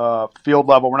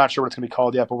level. We're not sure what it's going to be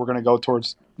called yet, but we're going to go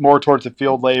more towards the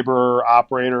field laborer,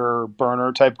 operator,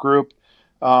 burner type group.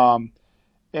 And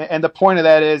the point of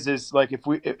that is like if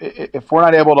we're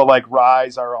not able to like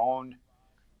rise our own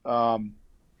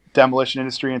demolition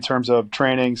industry in terms of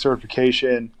training,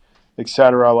 certification,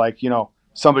 etc., like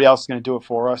somebody else is going to do it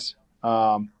for us,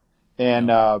 and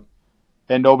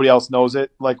nobody else knows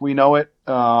it like we know it.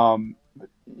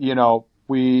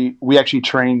 We actually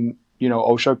train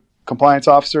OSHA compliance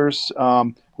officers.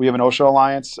 We have an OSHA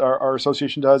alliance, our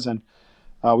association does, and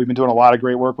we've been doing a lot of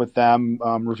great work with them,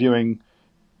 reviewing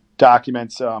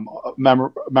documents,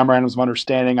 memorandums of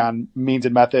understanding on means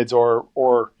and methods,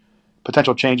 or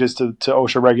potential changes to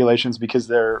OSHA regulations because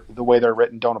the way they're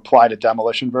written don't apply to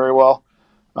demolition very well.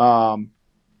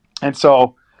 And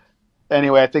so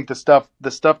anyway, I think the stuff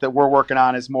that we're working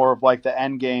on is more of like the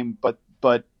end game, but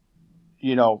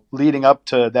leading up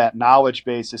to that knowledge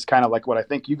base is kind of like what I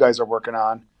think you guys are working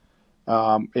on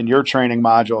in your training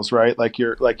modules, right? Like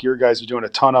your guys are doing a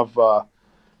ton of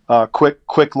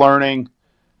quick learning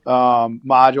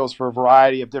modules for a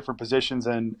variety of different positions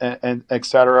and et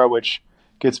cetera, which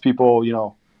gets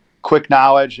people, quick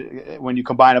knowledge. When you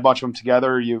combine a bunch of them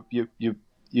together, you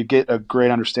get a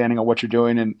great understanding of what you're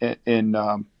doing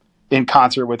in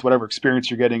concert with whatever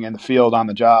experience you're getting in the field on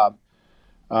the job.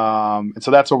 And so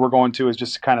that's what we're going to, is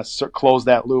just to kind of close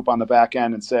that loop on the back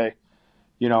end and say,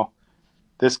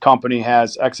 this company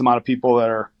has X amount of people that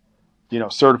are,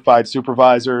 certified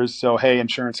supervisors. So, hey,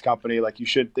 insurance company, like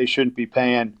they shouldn't be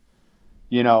paying,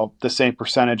 the same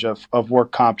percentage of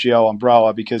work comp, GL,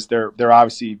 umbrella, because they're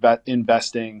obviously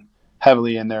investing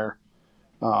heavily in their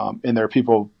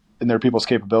people's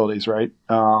capabilities, right?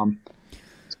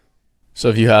 So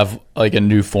if you have like a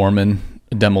new foreman,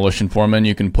 a demolition foreman,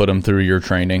 you can put them through your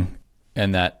training,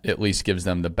 and that at least gives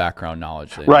them the background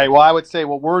knowledge. Right. Well, I would say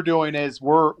what we're doing is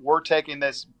we're taking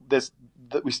this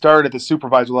we started at the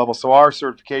supervisor level. So our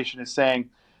certification is saying,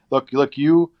 look,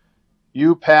 you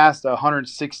passed a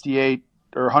 168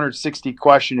 or 160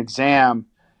 question exam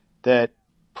that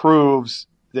proves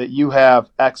that you have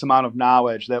X amount of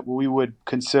knowledge that we would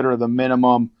consider the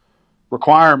minimum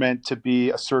requirement to be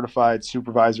a certified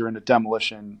supervisor in the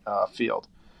demolition field.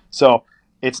 So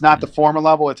it's not the foreman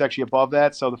level; it's actually above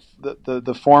that. So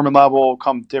the foreman level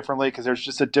come differently because there's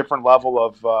just a different level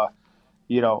of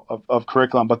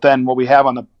curriculum. But then what we have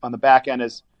on the back end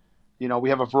is, we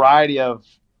have a variety of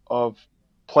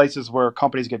places where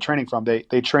companies get training from.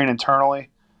 They train internally.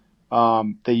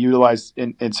 They utilize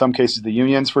in some cases the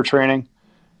unions for training.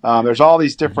 There's all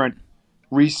these different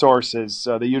resources.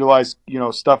 They utilize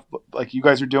stuff like you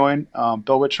guys are doing,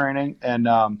 Build It training, and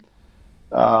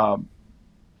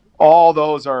all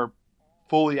those are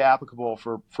fully applicable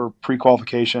for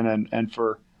pre-qualification and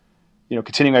for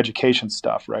continuing education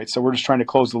stuff, right? So we're just trying to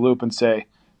close the loop and say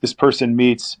this person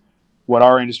meets what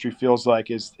our industry feels like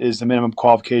is the minimum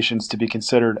qualifications to be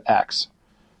considered X,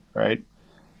 right?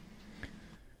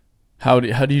 How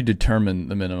do you determine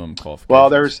the minimum qualifications? Well,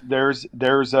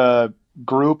 there's a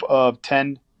group of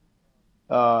 10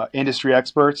 industry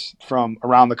experts from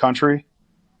around the country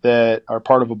that are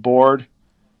part of a board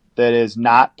that is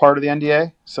not part of the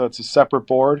NDA. So it's a separate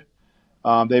board.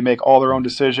 They make all their own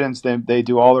decisions. They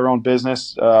do all their own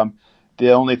business. The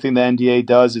only thing the NDA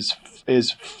does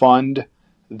is fund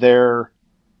their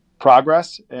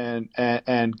progress and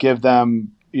give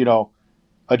them,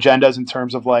 agendas in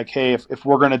terms of like, hey, if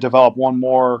we're going to develop one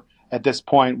more at this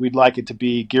point, we'd like it to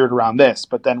be geared around this.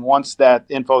 But then once that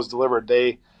info is delivered,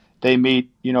 they meet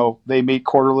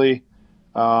quarterly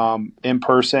in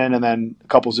person, and then a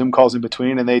couple Zoom calls in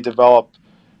between, and they develop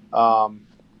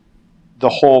the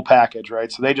whole package,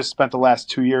 right? So they just spent the last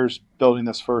 2 years building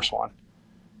this first one.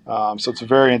 So it's a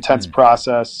very intense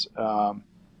process.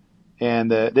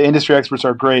 And the industry experts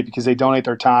are great because they donate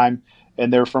their time,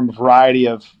 and they're from a variety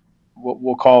of what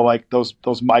we'll call like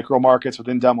those micro markets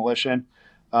within demolition.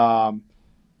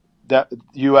 That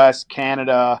U.S.,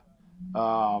 Canada,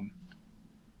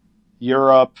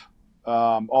 Europe,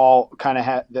 all kind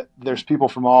of there's people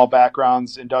from all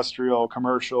backgrounds, industrial,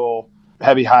 commercial,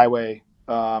 heavy highway,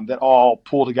 that all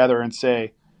pull together and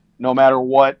say, no matter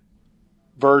what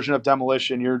version of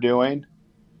demolition you're doing,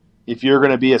 if you're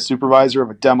going to be a supervisor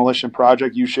of a demolition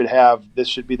project, this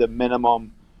should be the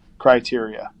minimum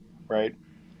criteria, right?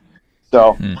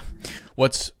 So,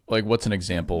 What's an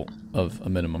example of a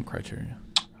minimum criteria?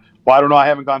 well, I don't know. I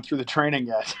haven't gone through the training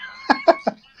yet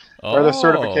or the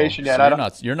certification yet.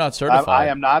 So you're not certified. I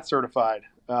am not certified.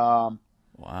 Wow.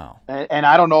 And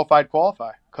I don't know if I'd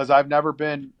qualify because I've never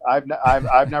been on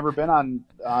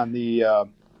the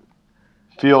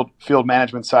field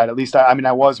management side. At least I mean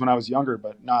I was when I was younger,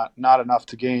 but not enough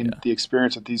to gain the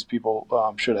experience that these people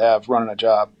should have running a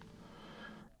job.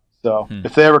 So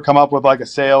if they ever come up with like a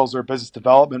sales or business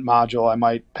development module, I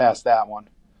might pass that one.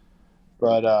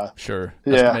 But sure,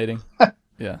 yeah. Estimating,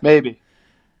 yeah, maybe.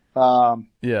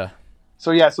 Yeah.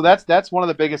 So that's one of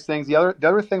the biggest things. The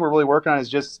other thing we're really working on is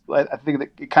just, I think that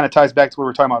it kind of ties back to what we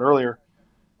were talking about earlier.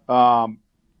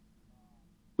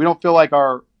 We don't feel like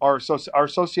our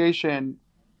association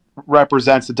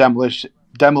represents the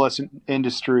demolition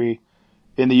industry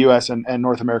in the U.S. and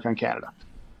North America and Canada.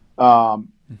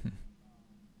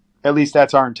 At least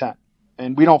that's our intent,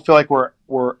 and we don't feel like we're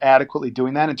adequately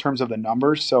doing that in terms of the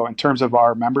numbers. So in terms of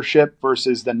our membership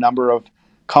versus the number of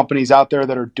companies out there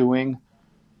that are doing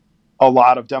a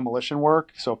lot of demolition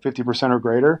work, so 50% or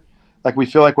greater, like we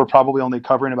feel like we're probably only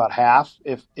covering about half,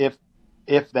 if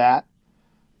that.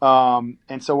 And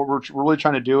so what we're really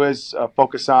trying to do is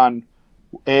focus on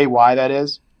why that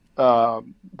is,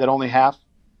 that only half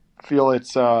feel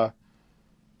it's a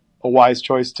wise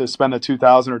choice to spend the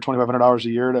 $2,000 or $2,500 a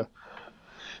year to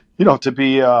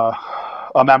be a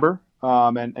member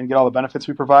and get all the benefits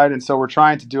we provide. And so we're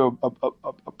trying to do a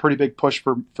pretty big push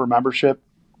for membership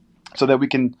so that we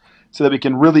can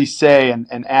really say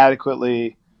and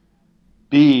adequately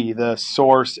be the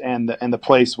source and the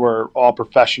place where all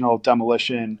professional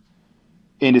demolition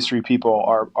industry people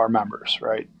are members,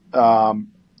 right?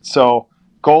 So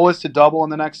goal is to double in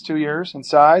the next 2 years in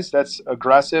size. That's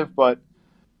aggressive, but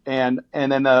and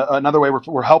then another way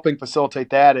we're helping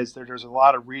facilitate that is there's a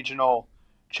lot of regional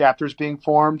chapters being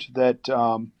formed that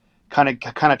kind of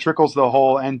trickles the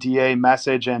whole NDA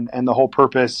message and the whole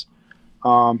purpose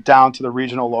down to the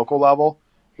regional local level,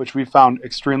 which we found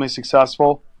extremely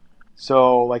successful.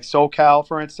 So like SoCal,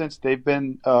 for instance, they've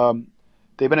been a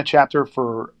chapter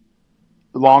for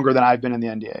longer than I've been in the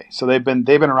NDA. So they've been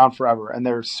around forever, and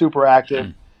they're super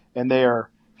active, and they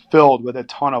are filled with a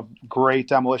ton of great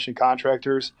demolition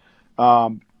contractors.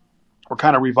 We're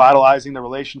kind of revitalizing the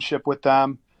relationship with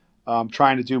them,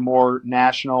 trying to do more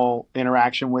national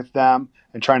interaction with them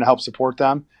and trying to help support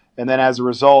them. And then as a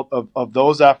result of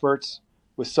those efforts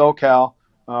with SoCal,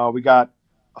 we got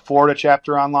a Florida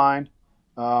chapter online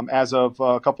as of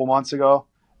a couple months ago,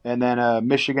 and then a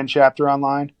Michigan chapter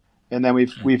online. And then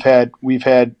we've had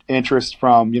interest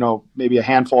from maybe a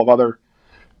handful of other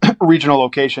regional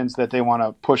locations that they want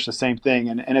to push the same thing,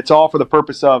 and it's all for the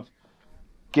purpose of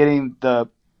getting the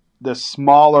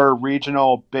smaller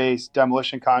regional based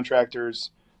demolition contractors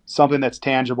something that's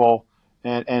tangible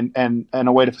and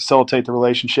a way to facilitate the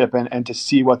relationship and to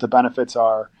see what the benefits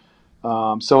are.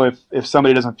 So if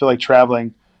somebody doesn't feel like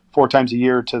traveling 4 times a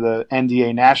year to the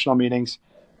NDA national meetings,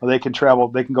 well, they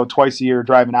can go twice a year,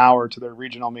 drive an hour to their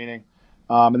regional meeting,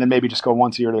 and then maybe just go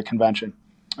once a year to the convention.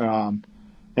 And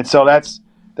so that's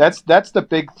the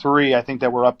big 3 I think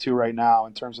that we're up to right now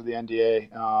in terms of the NDA.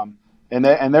 And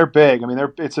they're big. I mean,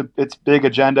 it's big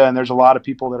agenda, and there's a lot of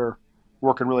people that are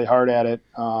working really hard at it.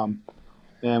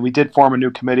 And we did form a new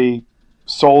committee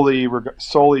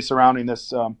solely surrounding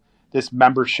this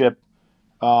membership.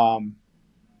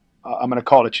 I'm going to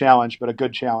call it a challenge, but a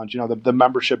good challenge. The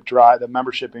membership drive, the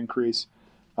membership increase.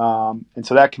 And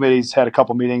so that committee's had a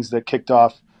couple meetings that kicked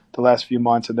off the last few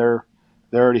months, and they're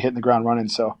already hitting the ground running.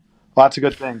 So lots of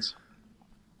good things.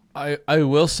 I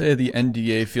will say the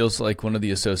NDA feels like one of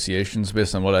the associations,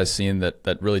 based on what I've seen,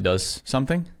 that really does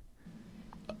something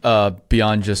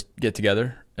beyond just get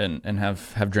together and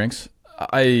have drinks.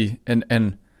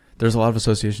 And there's a lot of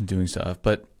associations doing stuff,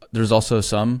 but there's also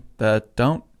some that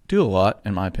don't do a lot,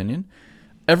 in my opinion.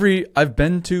 I've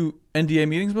been to NDA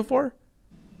meetings before.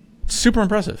 Super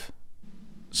impressive.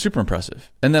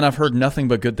 And then I've heard nothing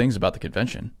but good things about the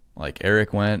convention. Like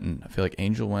Eric went, and I feel like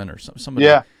Angel went, or somebody.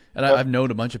 Yeah. And I've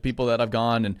known a bunch of people that I've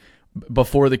gone, and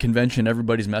before the convention,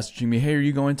 everybody's messaging me, "Hey, are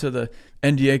you going to the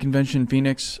NDA convention in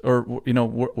Phoenix, or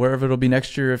wherever it'll be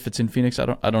next year? If it's in Phoenix, I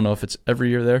don't know if it's every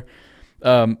year there,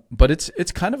 but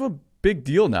it's kind of a big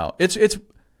deal now.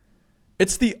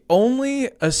 It's the only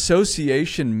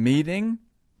association meeting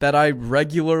that I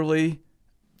regularly,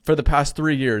 for the past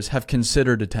 3 years, have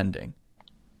considered attending,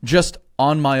 just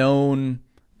on my own,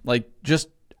 like just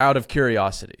out of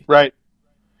curiosity. Right.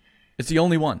 It's the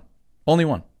only one. Only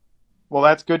one. Well,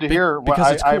 that's good to hear.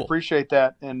 Because it's cool. I appreciate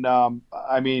that. And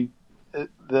I mean,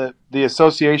 the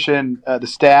association, the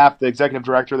staff, the executive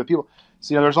director, the people.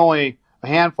 So, there's only a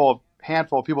handful of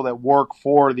people that work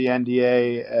for the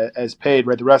NDA as paid.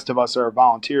 Right, the rest of us are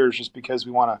volunteers just because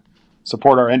we want to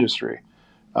support our industry.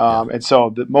 And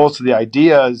so most of the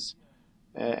ideas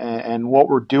and what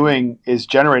we're doing is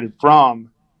generated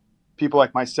from people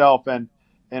like myself and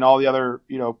all the other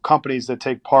companies that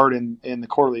take part in the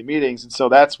quarterly meetings. And so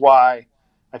that's why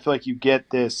I feel like you get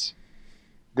this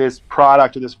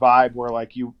product or this vibe where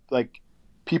like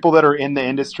people that are in the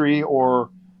industry or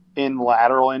in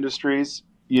lateral industries,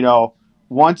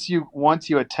 once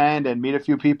you attend and meet a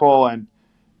few people and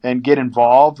get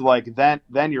involved, like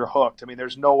then you're hooked. I mean,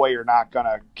 there's no way you're not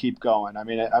gonna keep going. I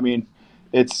mean,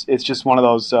 it's just one of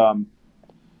those one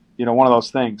of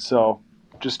those things. So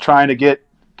just trying to get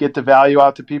the value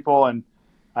out to people, and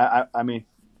I mean,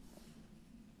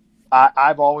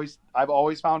 I've always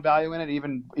found value in it,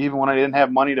 even when I didn't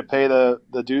have money to pay the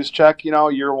dues check.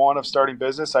 Year one of starting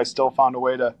business, I still found a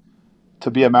way to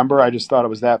be a member. I just thought it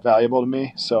was that valuable to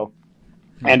me. So,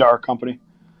 and our company.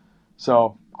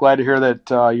 So glad to hear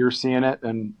that you're seeing it,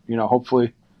 and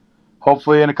hopefully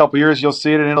in a couple of years you'll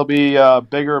see it, and it'll be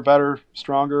bigger, better,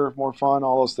 stronger, more fun,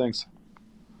 all those things.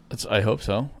 I hope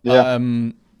so. Yeah.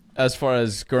 As far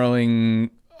as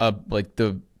growing like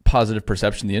the positive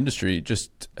perception of the industry,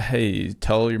 just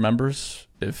tell your members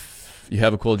if you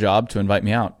have a cool job to invite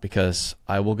me out, because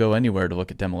I will go anywhere to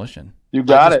look at demolition. You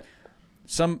got it.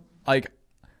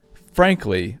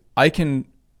 Frankly,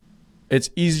 it's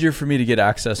easier for me to get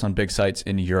access on big sites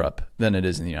in Europe than it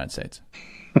is in the United States.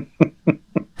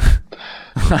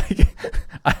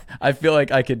 I feel like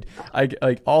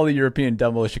all the European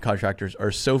demolition contractors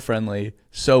are so friendly,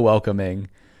 so welcoming.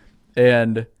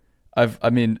 And I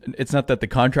mean, it's not that the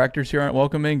contractors here aren't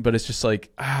welcoming, but it's just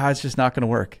like, it's just not going to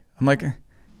work. I'm like,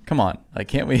 come on, like,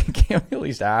 can't we at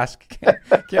least ask?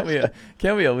 Can't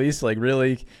we at least like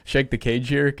really shake the cage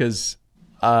here? Because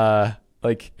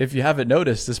like, if you haven't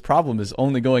noticed, this problem is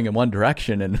only going in one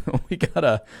direction, and we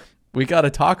gotta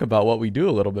talk about what we do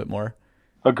a little bit more.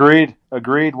 Agreed.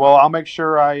 Well, I'll make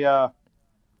sure I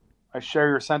share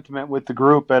your sentiment with the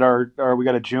group at we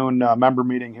got a June member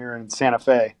meeting here in Santa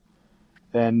Fe,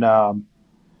 and so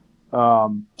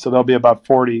there'll be about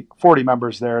 40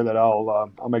 members there that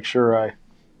I'll make sure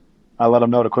I let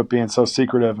them know to quit being so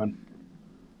secretive and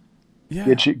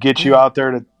get you out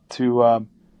there to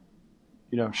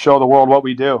show the world what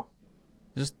we do.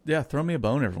 Just throw me a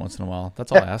bone every once in a while.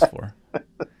 That's all I ask for.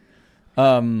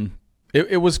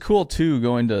 It was cool too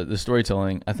going to the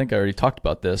storytelling. I think I already talked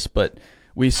about this, but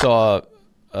we saw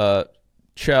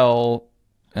Chell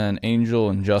and Angel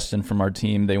and Justin from our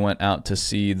team. They went out to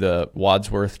see the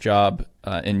Wadsworth job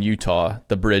in Utah,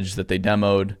 the bridge that they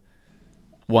demoed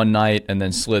one night and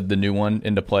then slid the new one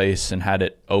into place and had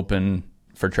it open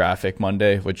for traffic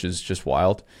Monday, which is just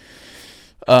wild.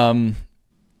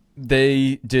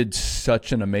 They did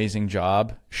such an amazing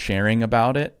job sharing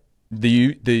about it.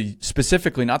 The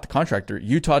specifically, not the contractor,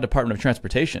 Utah Department of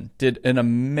Transportation did an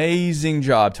amazing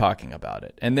job talking about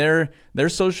it. And their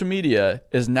social media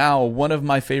is now one of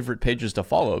my favorite pages to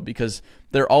follow, because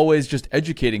they're always just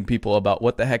educating people about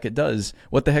what the heck it does,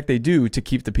 what the heck they do to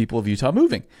keep the people of Utah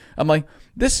moving. I'm like,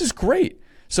 this is great.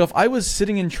 So if I was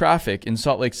sitting in traffic in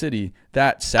Salt Lake City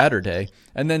that Saturday,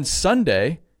 and then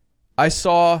Sunday I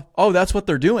saw, that's what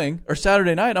they're doing, or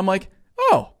Saturday night, I'm like,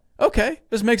 okay,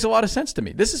 this makes a lot of sense to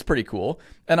me. This is pretty cool.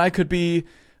 And I could be,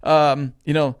 like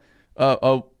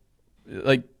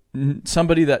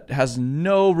somebody that has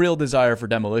no real desire for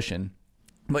demolition,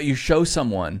 but you show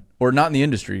someone, or not in the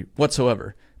industry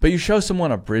whatsoever, but you show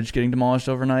someone a bridge getting demolished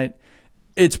overnight,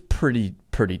 it's pretty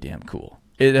damn cool.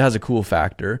 It has a cool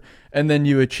factor. And then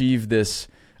you achieve this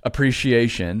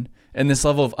appreciation and this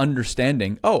level of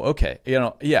understanding. Okay,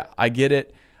 I get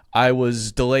it. I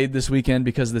was delayed this weekend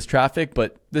because of this traffic,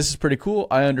 but this is pretty cool.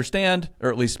 I understand, or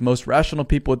at least most rational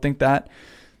people would think that.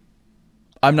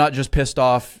 I'm not just pissed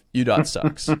off. UDOT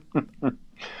sucks.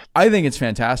 I think it's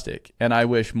fantastic, and I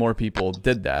wish more people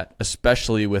did that,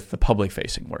 especially with the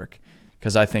public-facing work,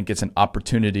 because I think it's an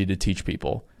opportunity to teach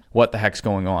people what the heck's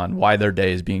going on, why their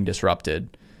day is being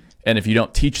disrupted. And if you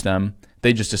don't teach them,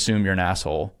 they just assume you're an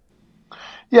asshole.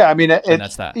 Yeah, I mean, and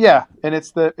that's that. Yeah, and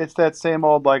it's that same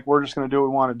old, like, we're just going to do what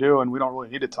we want to do, and we don't really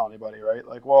need to tell anybody, right?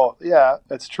 Like, well, yeah,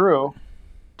 that's true,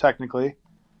 technically,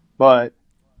 but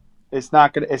it's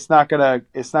not gonna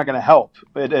help.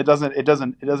 It doesn't.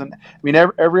 I mean,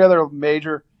 every other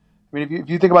major. I mean, if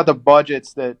you think about the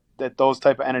budgets that those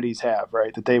type of entities have,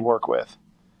 right, that they work with.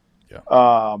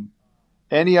 Yeah.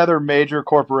 Any other major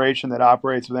corporation that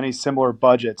operates with any similar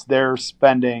budgets, they're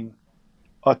spending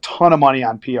a ton of money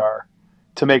on PR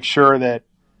to make sure that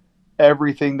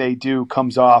everything they do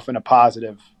comes off in a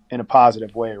positive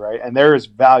way, right? And there is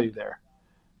value there,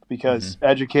 because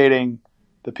educating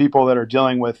the people that are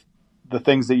dealing with the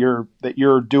things that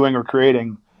you're doing or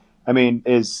creating, I mean,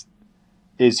 is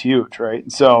huge, right?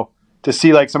 And so to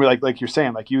see like somebody like you're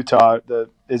saying, like Utah,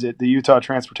 is it the Utah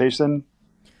Transportation?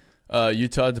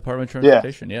 Utah Department of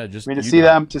Transportation, yeah. Just I mean,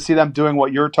 to see them doing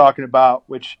what you're talking about,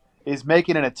 which is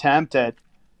making an attempt at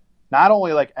not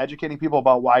only like educating people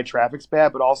about why traffic's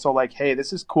bad, but also like, hey,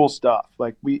 this is cool stuff.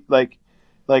 Like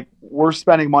we're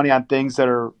spending money on things that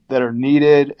are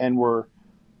needed, and we're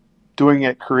doing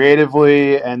it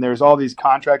creatively. And there's all these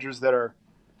contractors that are,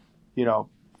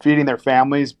 feeding their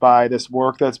families by this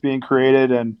work that's being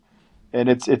created, and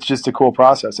it's just a cool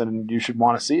process, and you should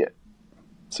want to see it.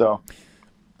 So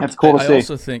that's cool to see. I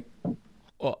also think,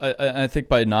 well, I think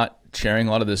by not sharing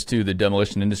a lot of this too, the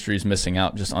demolition industry is missing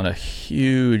out just on a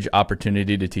huge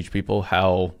opportunity to teach people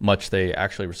how much they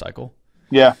actually recycle.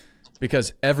 Yeah.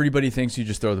 Because everybody thinks you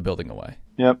just throw the building away.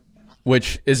 Yep.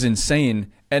 Which is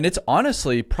insane. And it's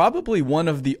honestly probably one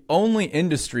of the only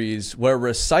industries where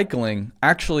recycling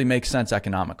actually makes sense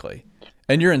economically.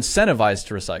 And you're incentivized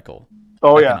to recycle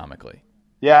economically.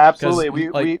 Yeah, absolutely.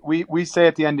 We say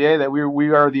at the NDA that we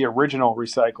are the original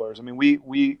recyclers. I mean,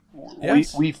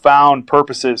 we found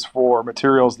purposes for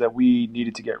materials that we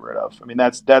needed to get rid of. I mean,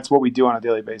 that's what we do on a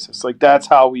daily basis. Like that's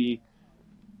how we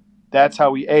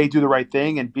A, do the right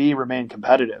thing, and B, remain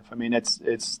competitive. I mean,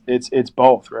 it's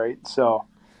both, right? So,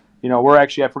 we're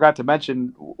actually, I forgot to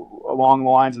mention along the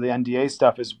lines of the NDA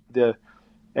stuff, is the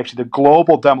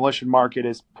global demolition market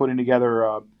is putting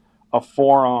together a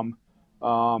forum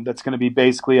that's going to be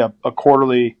basically a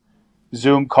quarterly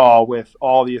Zoom call with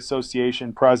all the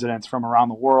association presidents from around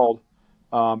the world,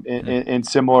 in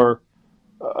similar.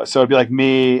 So it'd be like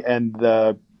me and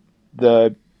the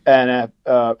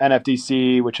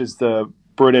NFDC, which is the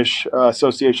British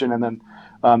association, and then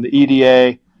the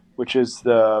EDA, which is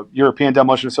the European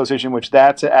Demolition Association, which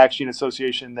that's actually an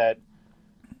association that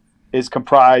is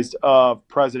comprised of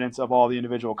presidents of all the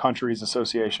individual countries'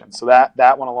 associations. So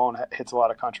that one alone hits a lot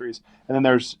of countries. And then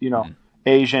there's,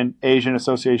 Asian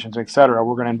associations, et cetera.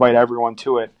 We're going to invite everyone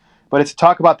to it. But it's to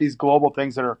talk about these global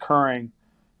things that are occurring,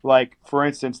 like, for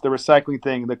instance, the recycling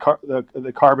thing,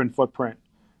 the carbon footprint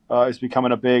is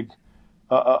becoming a big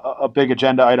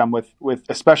agenda item with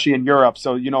especially in Europe.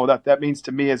 So, that means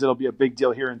to me is it'll be a big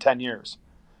deal here in 10 years,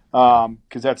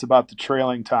 because that's about the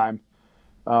trailing time.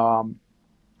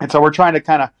 And so we're trying to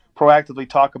kind of proactively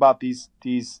talk about these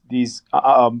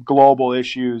global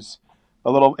issues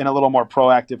in a little more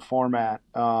proactive format.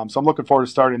 So I'm looking forward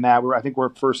to starting that. I think we're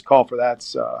first call for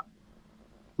that's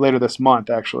later this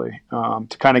month, actually,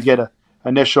 to kind of get an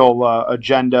initial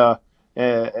agenda,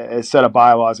 a set of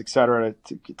bylaws, et cetera,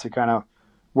 to kind of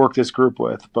work this group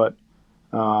with. But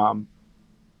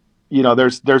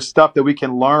there's stuff that we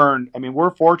can learn. I mean, we're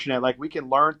fortunate, like we can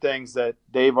learn things that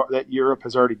Europe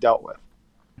has already dealt with.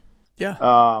 Yeah.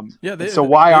 So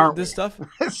why aren't this stuff?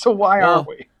 So why aren't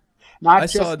we? Not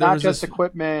just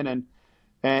equipment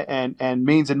and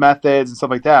means and methods and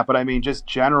stuff like that, but I mean just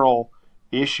general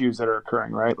issues that are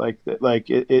occurring, right? Like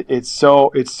it's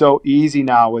so easy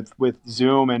now with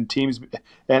Zoom and Teams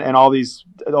and all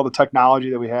the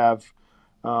technology that we have,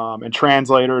 and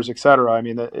translators, et cetera. I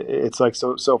mean, it's like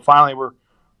so finally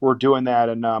we're doing that,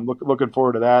 and looking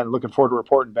forward to that, and looking forward to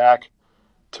reporting back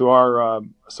to our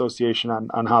association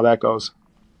on how that goes.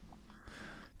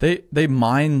 They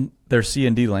mine their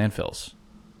C&D landfills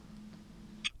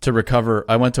to recover.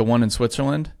 I went to one in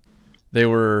Switzerland. They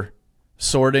were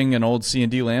sorting an old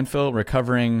C&D landfill,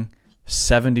 recovering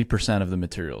 70% of the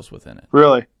materials within it.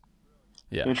 Really?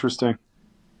 Yeah. Interesting.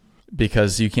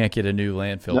 Because you can't get a new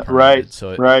landfill permitted. Right.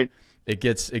 So it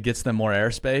gets them more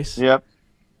airspace. Yep.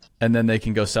 And then they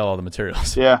can go sell all the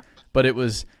materials. Yeah. But it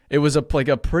was a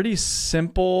pretty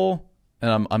simple,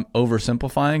 and I'm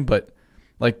oversimplifying, but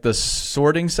like the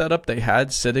sorting setup they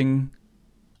had sitting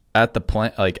at the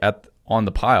plant, on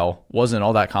the pile, wasn't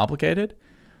all that complicated,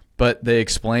 but they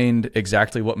explained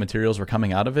exactly what materials were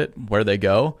coming out of it, where they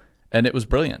go, and it was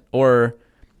brilliant. Or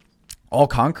all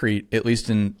concrete, at least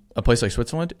in a place like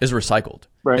Switzerland, is recycled.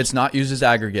 Right. It's not used as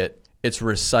aggregate. It's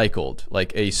recycled.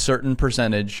 Like a certain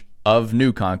percentage of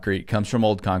new concrete comes from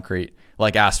old concrete,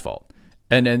 like asphalt.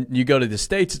 And then you go to the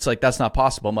States, it's like, that's not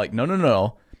possible. I'm like,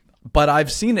 no. But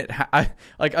I've seen it.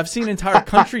 I've seen entire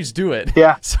countries do it.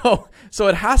 Yeah. So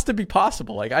it has to be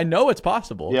possible. Like, I know it's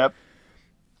possible. Yep.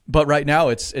 But right now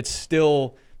it's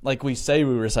still, like, we say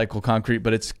we recycle concrete,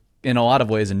 but it's in a lot of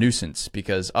ways a nuisance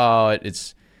because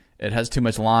it has too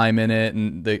much lime in it,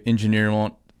 and the engineer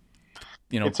won't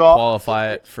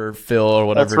qualify it for fill or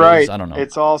whatever. That's right. It is. I don't know.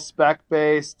 It's all spec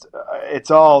based.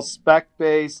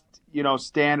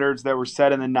 Standards that were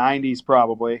set in the 90s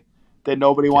probably that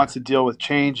nobody wants to deal with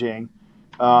changing.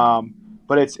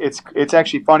 But it's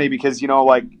actually funny because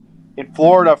like in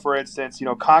Florida, for instance,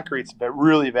 concrete's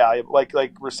really valuable. Like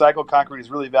recycled concrete is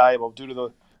really valuable due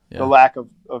to the lack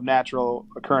of natural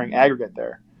occurring aggregate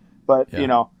there. But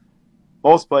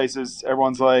most places,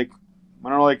 everyone's like, we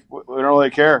don't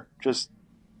really care. Just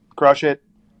crush it,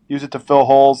 use it to fill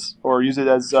holes, or use it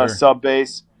as sub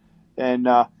base, and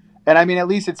I mean, at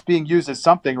least it's being used as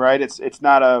something, right? It's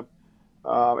not a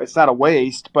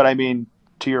waste, but I mean,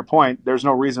 to your point, there's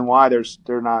no reason why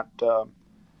they're not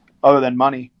other than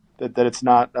money that it's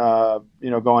not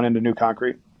going into new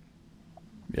concrete.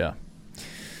 Yeah.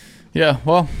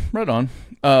 Well, right on.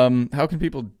 How can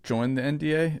people join the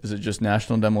NDA? Is it just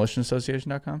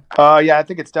nationaldemolitionassociation.com? Yeah, I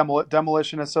think it's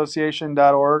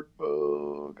demolitionassociation.org.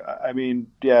 I mean,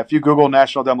 if you Google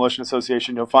National Demolition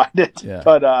Association, you'll find it. Yeah.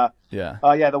 But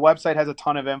the website has a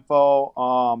ton of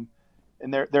info.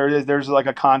 And there's like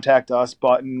a contact us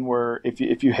button where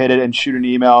if you hit it and shoot an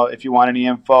email if you want any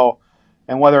info,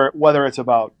 and whether it's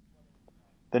about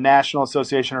the national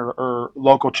association or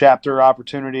local chapter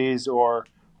opportunities or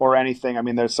anything, I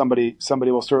mean, there's somebody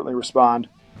will certainly respond.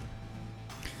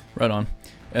 Right on.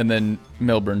 And then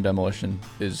Milburn Demolition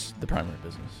is the primary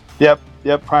business.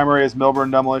 Yep. Primary is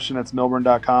Milburn Demolition. It's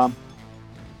milburn.com.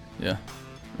 Yeah.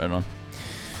 Right on.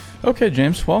 Okay,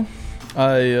 James. Well,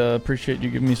 I appreciate you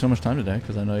giving me so much time today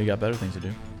because I know you got better things to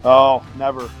do. Oh,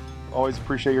 never. Always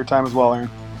appreciate your time as well, Aaron.